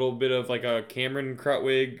like a little bit of like a Cameron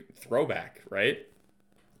Krutwig throwback, right?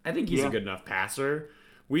 I think he's a good enough passer.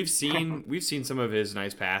 We've seen some of his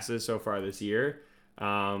nice passes so far this year.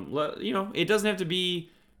 It doesn't have to be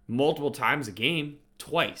multiple times a game,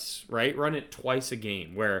 twice, right? Run it twice a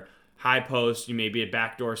game where high post, you may be a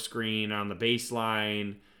backdoor screen on the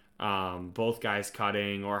baseline, both guys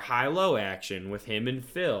cutting, or high-low action with him and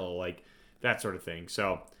Phil, like that sort of thing.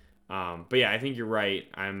 So, but yeah, I think you're right.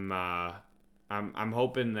 I'm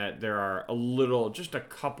hoping that there are just a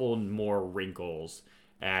couple more wrinkles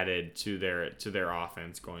added to their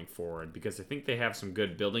offense going forward, because I think they have some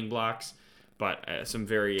good building blocks, but some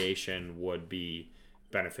variation would be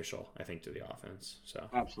beneficial, I think, to the offense. So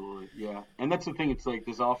absolutely, yeah. And that's the thing. It's like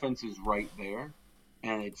this offense is right there,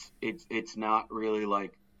 and it's not really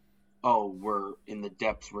like, oh, we're in the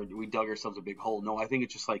depths where we dug ourselves a big hole. No, I think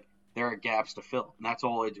it's just like there are gaps to fill, and that's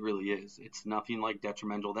all it really is. It's nothing like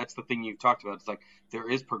detrimental. That's the thing you've talked about. It's like there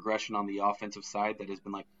is progression on the offensive side that has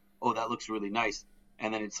been like, oh, that looks really nice.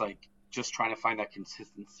 And then it's like just trying to find that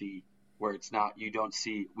consistency where it's not,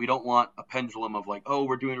 we don't want a pendulum of like, oh,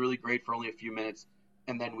 we're doing really great for only a few minutes,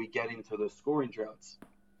 and then we get into the scoring droughts.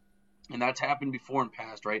 And that's happened before in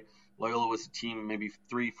past, right? Loyola was a team maybe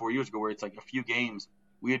 3-4 years ago where it's like a few games,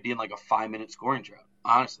 we would be in like a 5-minute scoring drought.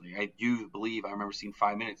 Honestly, I do believe I remember seeing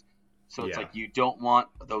 5 minutes. So it's like you don't want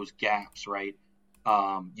those gaps, right?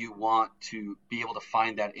 You want to be able to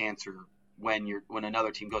find that answer when another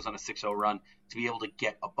team goes on a 6-0 run, to be able to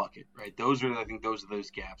get a bucket, right? Those are those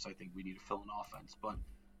gaps I think we need to fill in offense. But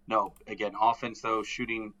no, again, offense though,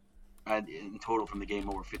 shooting in total from the game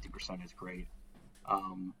over 50% is great.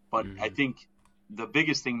 But I think the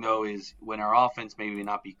biggest thing though is when our offense maybe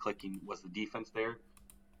not be clicking, was the defense there?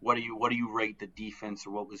 What do you rate the defense,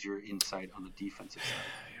 or what was your insight on the defensive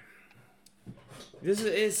side? This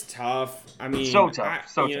is tough. I mean, so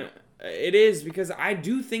tough. It is, because I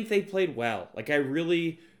do think they played well. Like, I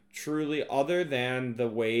really, truly, other than the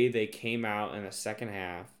way they came out in the second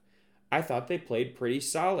half, I thought they played pretty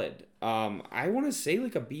solid. I want to say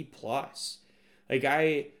like a B+.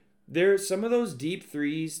 Like, there's some of those deep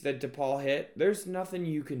threes that DePaul hit, there's nothing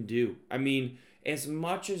you can do. I mean, as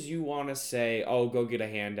much as you want to say, oh, go get a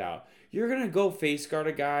handout, you're going to go face guard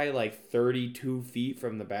a guy like 32 feet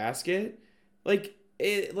from the basket? Like,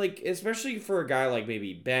 especially for a guy like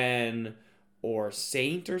maybe Ben or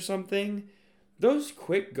Saint or something, those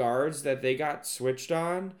quick guards that they got switched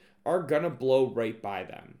on are gonna blow right by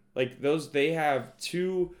them. Like, they have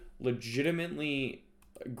two legitimately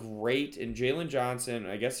great, and Jalen Johnson,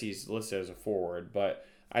 I guess he's listed as a forward, but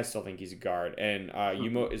I still think he's a guard. And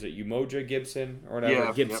is it Umoja Gibson or whatever?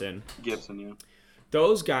 Yeah, Gibson. Yep. Gibson, yeah.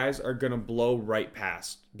 Those guys are gonna blow right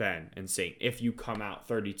past Ben and Saint if you come out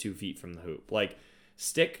 32 feet from the hoop. Like,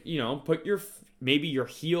 put maybe your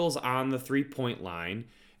heels on the 3-point line,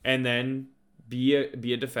 and then be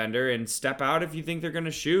a defender and step out if you think they're going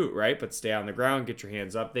to shoot, right? But stay on the ground, get your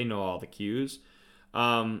hands up. They know all the cues.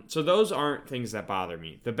 So those aren't things that bother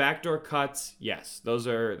me. The backdoor cuts, yes, those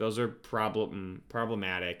are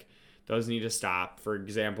problematic. Those need to stop. For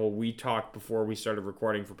example, we talked before we started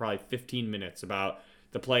recording for probably 15 minutes about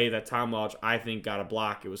the play that Tom Welch, I think, got a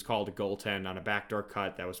block. It was called a goaltend on a backdoor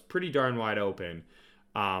cut that was pretty darn wide open.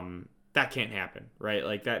 That can't happen, right?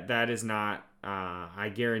 Like, that is not,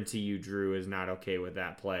 I guarantee you Drew is not okay with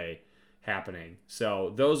that play happening.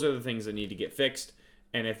 So those are the things that need to get fixed.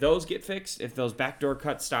 And if those get fixed, if those backdoor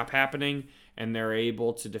cuts stop happening and they're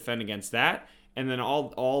able to defend against that, and then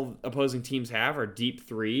all opposing teams have are deep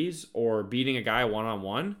threes or beating a guy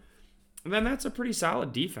one-on-one, then that's a pretty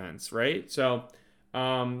solid defense, right? So,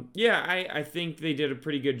 I think they did a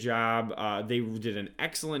pretty good job. They did an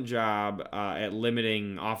excellent job at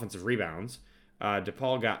limiting offensive rebounds.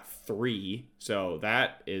 DePaul got 3, so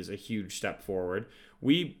that is a huge step forward.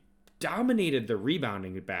 We dominated the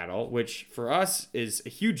rebounding battle, which for us is a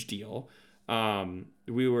huge deal. We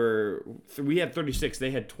had 36,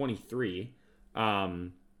 they had 23.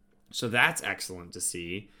 So that's excellent to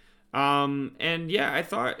see. I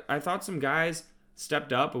thought some guys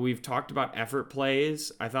stepped up, but we've talked about effort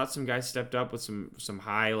plays. I thought some guys stepped up with some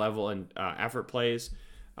high level and effort plays.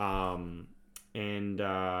 There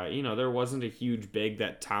wasn't a huge big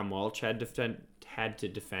that Tom Welch had to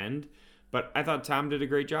defend, but I thought Tom did a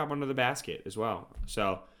great job under the basket as well.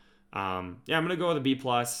 So, I'm going to go with a B+,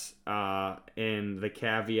 and the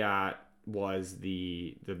caveat was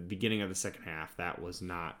the beginning of the second half. That was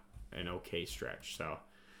not an okay stretch. So,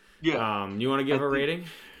 Yeah. You want to give a rating?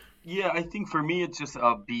 Yeah, I think for me it's just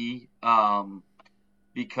a B,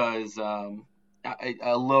 because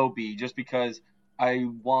a low B, just because I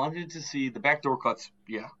wanted to see the backdoor cuts.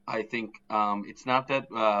 Yeah, I think it's not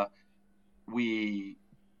that we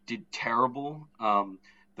did terrible.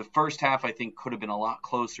 The first half I think could have been a lot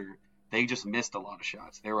closer. They just missed a lot of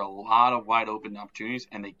shots. There were a lot of wide open opportunities,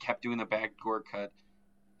 and they kept doing the backdoor cut.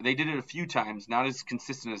 They did it a few times, not as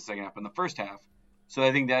consistent as the second half, but in the first half. So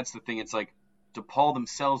I think that's the thing. It's like DePaul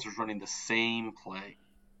themselves was running the same play.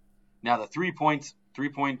 Now the 3 points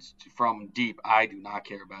from deep, I do not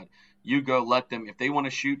care about. You go, let them. If they want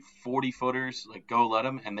to shoot 40-footers, like go let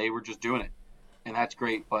them, and they were just doing it, and that's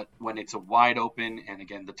great. But when it's a wide open, and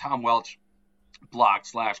again the Tom Welch block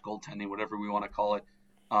 / goaltending, whatever we want to call it,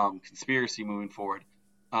 conspiracy moving forward.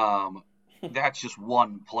 That's just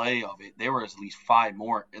one play of it. There were at least 5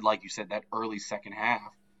 more, like you said, that early second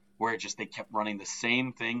half, where they kept running the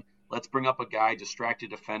same thing. Let's bring up a guy, distracted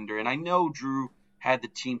defender. And I know Drew had the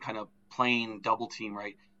team kind of playing double team,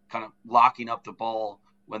 right? Kind of locking up the ball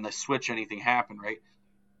when the switch, anything happened, right?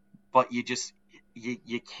 But you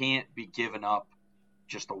can't be giving up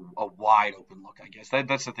just a wide open look, I guess.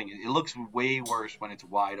 That's the thing. It looks way worse when it's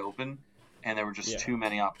wide open, and there were just too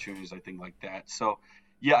many opportunities, I think, like that. So,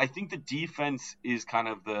 yeah, I think the defense is kind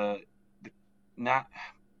of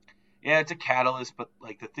it's a catalyst, but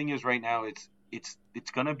like the thing is right now it's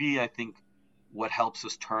going to be, I think, what helps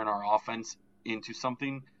us turn our offense into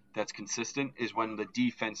something that's consistent is when the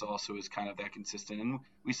defense also is kind of that consistent. And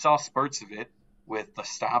we saw spurts of it with the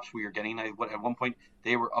stops we were getting. At one point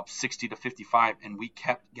they were up 60-55 and we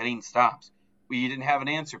kept getting stops. We didn't have an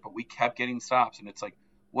answer, but we kept getting stops, and it's like,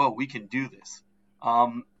 whoa, we can do this.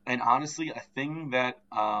 And honestly, a thing that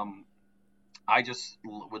I just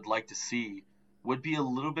would like to see would be a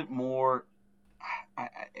little bit more.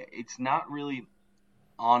 It's not really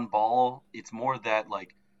on ball. It's more that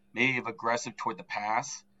like maybe aggressive toward the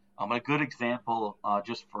pass. A good example,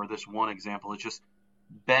 just for this one example, is just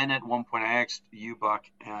Ben at one point. I asked Buck,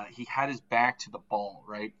 he had his back to the ball,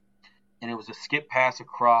 right? And it was a skip pass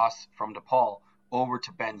across from DePaul over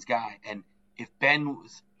to Ben's guy. And if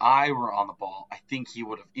I were on the ball, I think he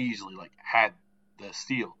would have easily like had the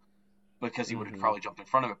steal because he would have probably jumped in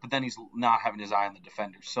front of it. But then he's not having his eye on the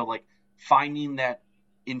defender. So like finding that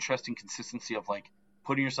interesting consistency of like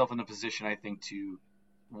putting yourself in a position, I think, to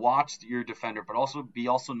watch your defender, but also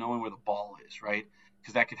knowing where the ball is, right?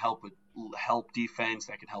 Because that could help defense.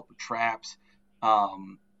 That could help with traps.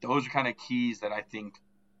 Those are kind of keys that I think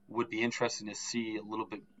would be interesting to see a little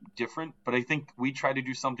bit different. But I think we tried to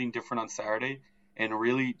do something different on Saturday, and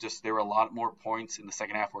really just there were a lot more points in the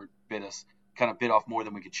second half where it bit off more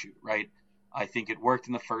than we could shoot, right? I think it worked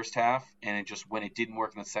in the first half, and it just when it didn't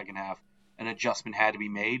work in the second half, an adjustment had to be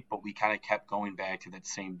made, but we kind of kept going back to that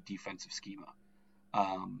same defensive schema.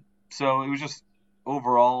 So it was just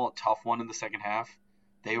overall a tough one in the second half.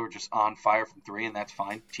 They were just on fire from 3, and that's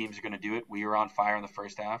fine. Teams are going to do it. We were on fire in the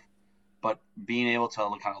first half. But being able to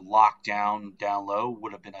kind of lock down low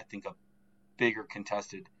would have been, I think, a bigger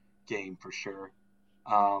contested game for sure.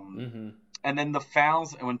 And then the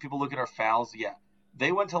fouls, and when people look at our fouls,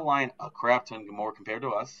 they went to the line a crap ton more compared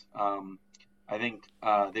to us. I think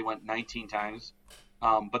they went 19 times.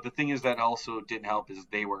 But the thing is that also didn't help is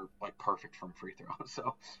they were like perfect from free throw.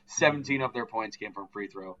 So 17 of their points came from free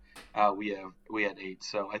throw. We had 8.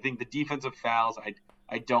 So I think the defensive fouls,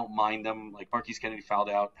 I don't mind them. Like Marquise Kennedy fouled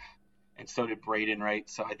out, and so did Braden, right?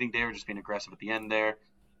 So I think they were just being aggressive at the end there.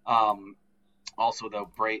 Also though,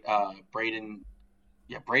 Braden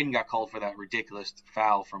got called for that ridiculous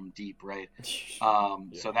foul from deep, right?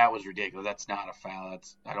 So that was ridiculous. That's not a foul.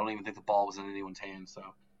 I don't even think the ball was in anyone's hand. So.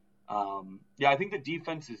 I think the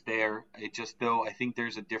defense is there. It just, though, I think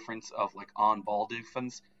there's a difference of like on-ball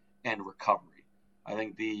defense and recovery. I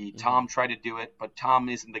think Tom tried to do it, but Tom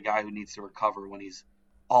isn't the guy who needs to recover when he's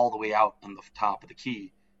all the way out on the top of the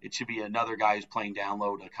key. It should be another guy who's playing down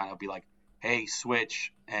low to kind of be like, hey,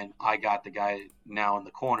 switch, and I got the guy now in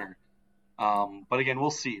the corner. But again,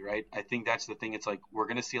 we'll see, right? I think that's the thing. It's like we're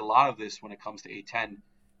going to see a lot of this when it comes to A10.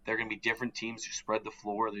 There are going to be different teams who spread the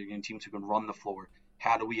floor. There are going to be teams who can run the floor.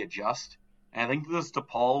 How do we adjust? And I think this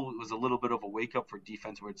DePaul was a little bit of a wake-up for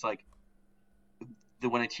defense where it's like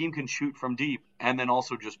when a team can shoot from deep and then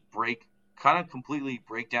also just completely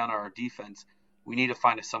break down our defense, we need to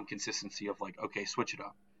find some consistency of like, okay, switch it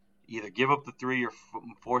up. Either give up the 3 or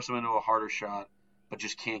force them into a harder shot, but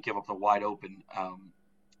just can't give up the wide open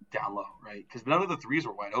down low, right? Because none of the 3s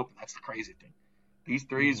were wide open. That's the crazy thing. These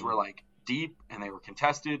 3s were like deep and they were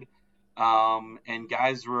contested, and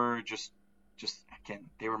guys were just just again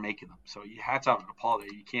they were making them. So hats off to DePaul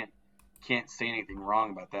there. You can't say anything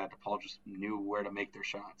wrong about that. DePaul just knew where to make their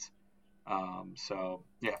shots. So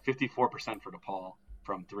yeah, 54% for DePaul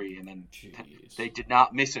from 3, and then they did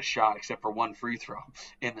not miss a shot except for one free throw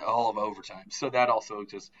in all of overtime. So that also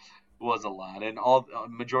just was a lot, and all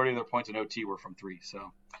majority of their points in OT were from 3.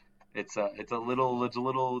 So it's a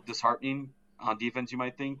little disheartening on defense, you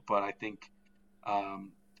might think, but I think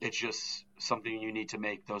it's just something you need to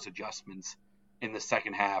make those adjustments in the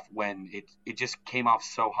second half when it just came off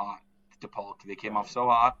so hot. DePaul, they came off so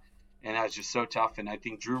hot, and that was just so tough. And I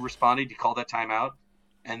think Drew responded. He called that timeout,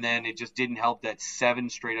 and then it just didn't help that 7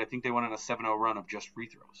 straight. I think they went on a 7-0 run of just free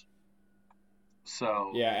throws.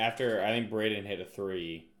 So yeah, after I think Braden hit a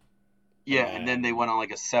 3. Yeah, and then they went on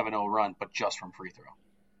like a 7-0 run, but just from free throw.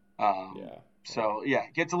 So yeah,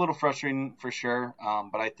 it gets a little frustrating for sure.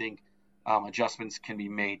 But I think adjustments can be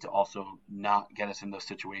made to also not get us in those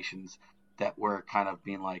situations that we're kind of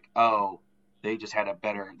being like, oh, they just had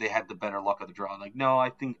the better luck of the draw. Like, no,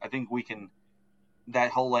 I think we can,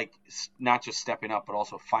 that whole like not just stepping up, but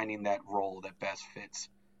also finding that role that best fits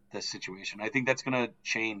the situation. I think that's going to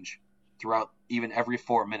change throughout even every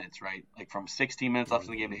 4 minutes, right? Like from 16 minutes left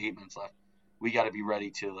in the game to 8 minutes left, we got to be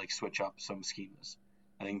ready to like switch up some schemas.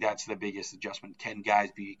 I think that's the biggest adjustment. Can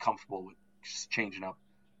guys be comfortable with just changing up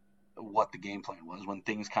what the game plan was when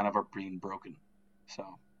things kind of are being broken?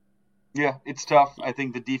 So yeah, it's tough. I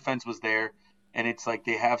think the defense was there, and it's like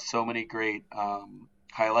they have so many great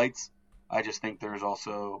highlights. I just think there's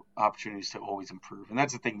also opportunities to always improve. And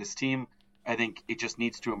that's the thing. This team, I think it just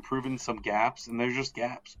needs to improve in some gaps, and there's just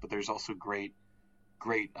gaps, but there's also great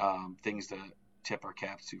things to tip our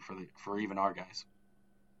caps to for even our guys.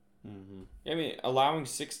 Mm-hmm. I mean, allowing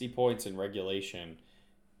 60 points in regulation,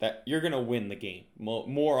 that you're going to win the game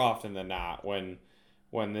more often than not when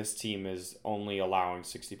this team is only allowing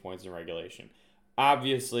 60 points in regulation.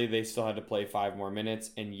 Obviously, they still had to play 5 more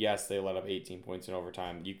minutes, and yes, they let up 18 points in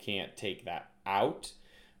overtime. You can't take that out.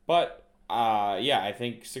 But, yeah, I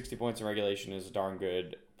think 60 points in regulation is a darn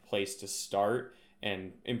good place to start,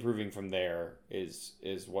 and improving from there is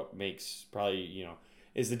what makes probably,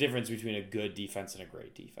 is the difference between a good defense and a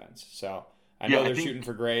great defense. So, I know they're shooting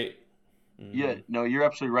for great. Mm-hmm. Yeah, no, you're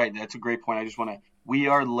absolutely right. That's a great point. I just want to – we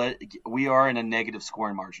are in a negative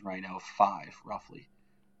scoring margin right now of 5, roughly.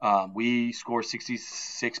 We score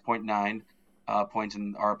 66.9 points,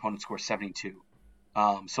 and our opponent scores 72.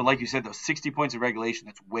 So like you said, those 60 points of regulation,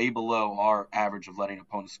 that's way below our average of letting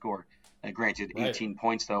opponents score. And granted, 18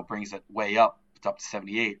 points, though, brings it way up. It's up to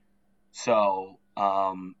 78. So,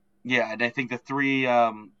 yeah, and I think the three,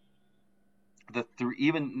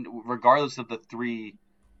 even regardless of the 3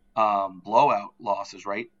 blowout losses,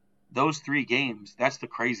 right? Those 3 games, that's the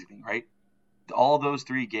crazy thing, right? All those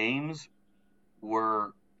 3 games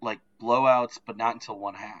were like blowouts, but not until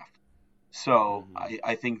one half. So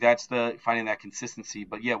I think that's finding that consistency.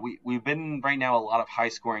 But yeah, we've been right now a lot of high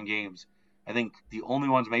scoring games. I think the only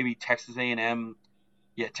ones maybe Texas A&M.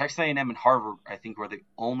 Yeah, Texas A&M and Harvard, I think, were the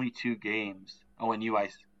only 2 games. Oh, and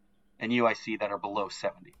UIC that are below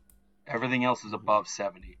 70. Everything else is above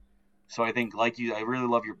 70. So I think, like you, I really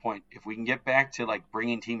love your point. If we can get back to like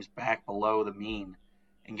bringing teams back below the mean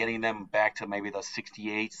and getting them back to maybe the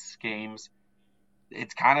 68 games,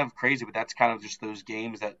 it's kind of crazy, but that's kind of just those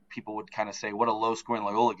games that people would kind of say, what a low-scoring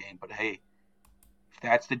Loyola game. But hey, if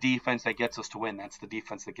that's the defense that gets us to win, that's the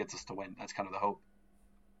defense that gets us to win. That's kind of the hope.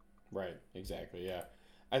 Right, exactly, yeah.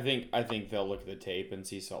 I think they'll look at the tape and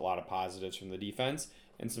see a lot of positives from the defense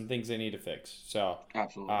and some things they need to fix. So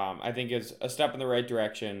absolutely, I think it's a step in the right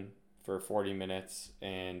direction for 40 minutes,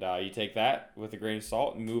 and you take that with a grain of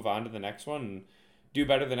salt and move on to the next one and do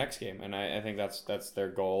better the next game. And I think that's their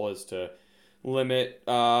goal, is to limit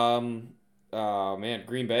Green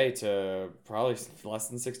Bay to probably less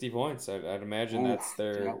than 60 points. I'd imagine that's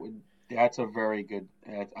their. That's a very good.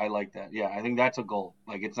 I like that. Yeah, I think that's a goal.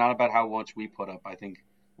 Like, it's not about how much we put up. I think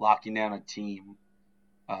locking down a team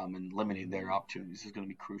and limiting their opportunities is going to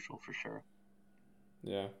be crucial for sure.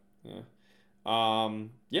 Yeah.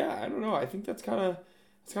 I don't know. I think that's kind of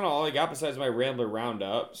all I got besides my Rambler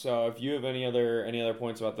roundup. So if you have any other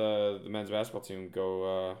points about the men's basketball team,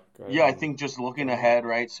 go ahead. Yeah, I think just looking ahead,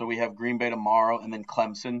 right? So we have Green Bay tomorrow and then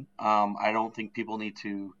Clemson. I don't think people need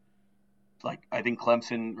to. I think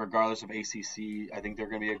Clemson, regardless of ACC, I think they're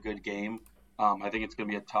going to be a good game. I think it's going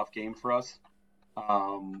to be a tough game for us.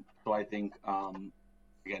 So I think,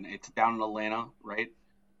 again, it's down in Atlanta, right?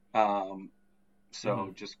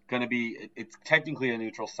 Just going to be – it's technically a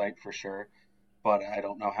neutral site for sure, but I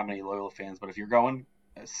don't know how many Loyola fans. But if you're going,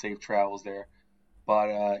 safe travels there. But,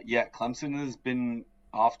 Clemson has been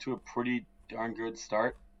off to a pretty darn good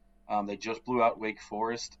start. They just blew out Wake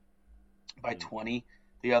Forest by 20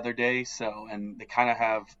 the other day, and they kind of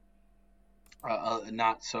have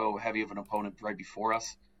not so heavy of an opponent right before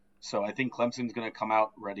us. So I think Clemson's going to come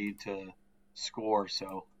out ready to score.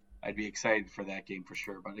 So I'd be excited for that game for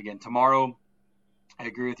sure. But again, tomorrow, I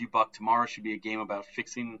agree with you, Buck. Tomorrow should be a game about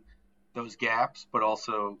fixing those gaps, but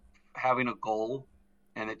also having a goal.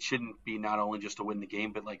 And it shouldn't be not only just to win the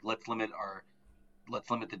game, but like let's limit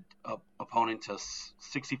the opponent to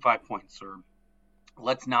 65 points, or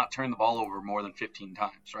let's not turn the ball over more than 15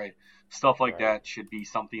 times, right? Stuff like that should be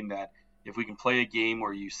something that if we can play a game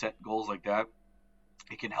where you set goals like that,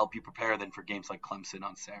 it can help you prepare then for games like Clemson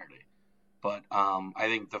on Saturday. But I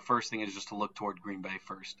think the first thing is just to look toward Green Bay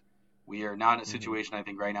first. We are not in a situation, I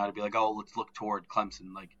think, right now to be like, oh, let's look toward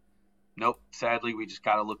Clemson. Like, nope, sadly, we just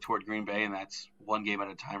got to look toward Green Bay, and that's one game at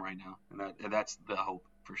a time right now. And that's the hope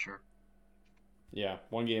for sure. Yeah,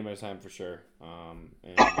 one game at a time for sure.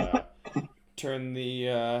 Turn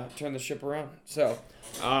the ship around. So,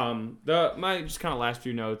 my just kind of last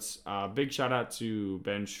few notes. Big shout out to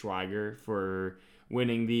Ben Schweiger for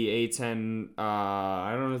winning the A10.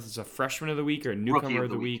 I don't know if it's a freshman of the week or newcomer of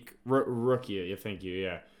the week. Rookie. Yeah, thank you.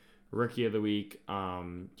 Yeah, rookie of the week.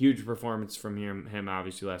 Huge performance from him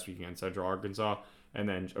obviously last week against Central Arkansas, and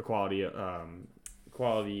then a quality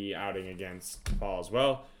outing against Paul as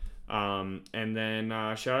well. And then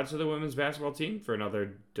shout out to the women's basketball team for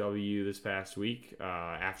another W this past week.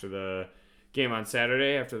 After the game on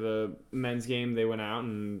Saturday, after the men's game, they went out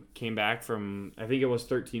and came back from, I think it was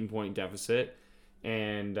 13-point deficit,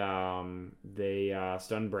 and they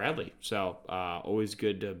stunned Bradley. So always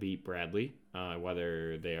good to beat Bradley,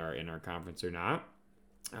 whether they are in our conference or not.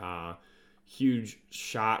 Huge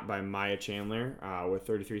shot by Maya Chandler with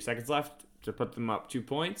 33 seconds left to put them up 2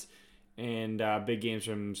 points. And big games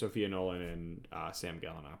from Sophia Nolan and Sam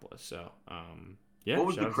Gallinopoulos. So, yeah. What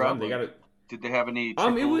was the crowd like? Did they have any?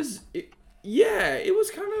 It was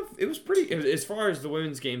pretty. As far as the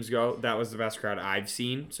women's games go, that was the best crowd I've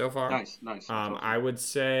seen so far. Nice. Awesome. I would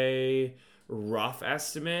say rough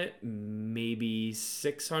estimate maybe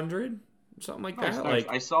 600. Something like that. Nice. Like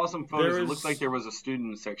I saw some photos. It looked like there was a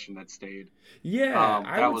student section that stayed. Yeah,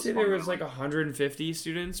 I would say there was like 150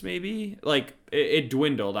 students, maybe. Like it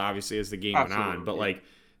dwindled obviously as the game went on, but like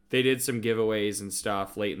they did some giveaways and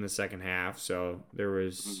stuff late in the second half, so there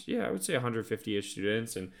was I would say 150ish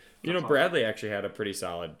students, and Bradley actually had a pretty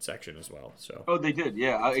solid section as well. So they did,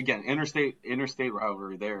 yeah. Again, interstate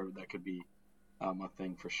rivalry there, that could be a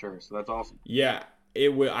thing for sure. So that's awesome. Yeah.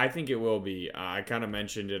 It will. I think it will be. I kind of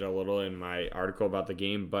mentioned it a little in my article about the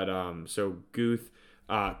game, but so Guth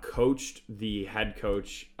coached the head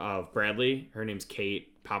coach of Bradley. Her name's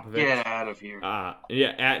Kate Popovich. Get out of here.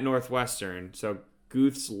 At Northwestern. So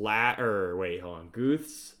Guth's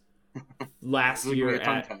Guth's last year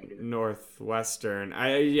at Northwestern.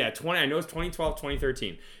 I know it's 2012,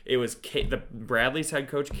 2013. It was Kate, the Bradley's head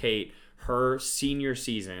coach Kate. Her senior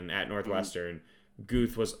season at Northwestern.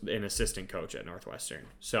 Guth was an assistant coach at Northwestern.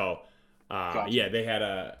 So, gotcha. They had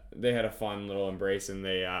a fun little embrace, and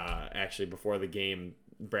they actually before the game,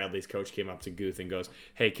 Bradley's coach came up to Guth and goes,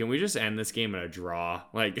 "Hey, can we just end this game in a draw?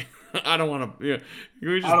 Like, I don't want to.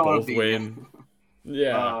 Can we just both win?"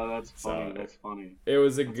 Yeah. Oh, that's funny. That's funny. It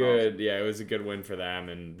was a good, awesome. It was a good win for them,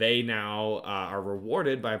 and they now are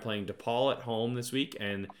rewarded by playing DePaul at home this week,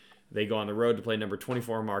 and they go on the road to play number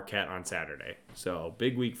 24 Marquette on Saturday. So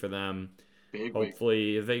big week for them.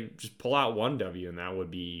 Hopefully, if they just pull out one W, and that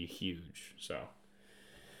would be huge. So,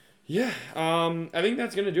 yeah, I think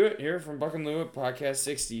that's going to do it here from Buck and Lewitt Podcast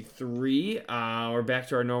 63. We're back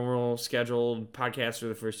to our normal scheduled podcast for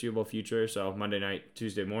the foreseeable future. So, Monday night,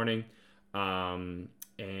 Tuesday morning. Let's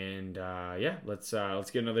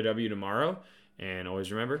get another W tomorrow. And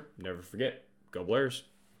always remember, never forget, go Blurs.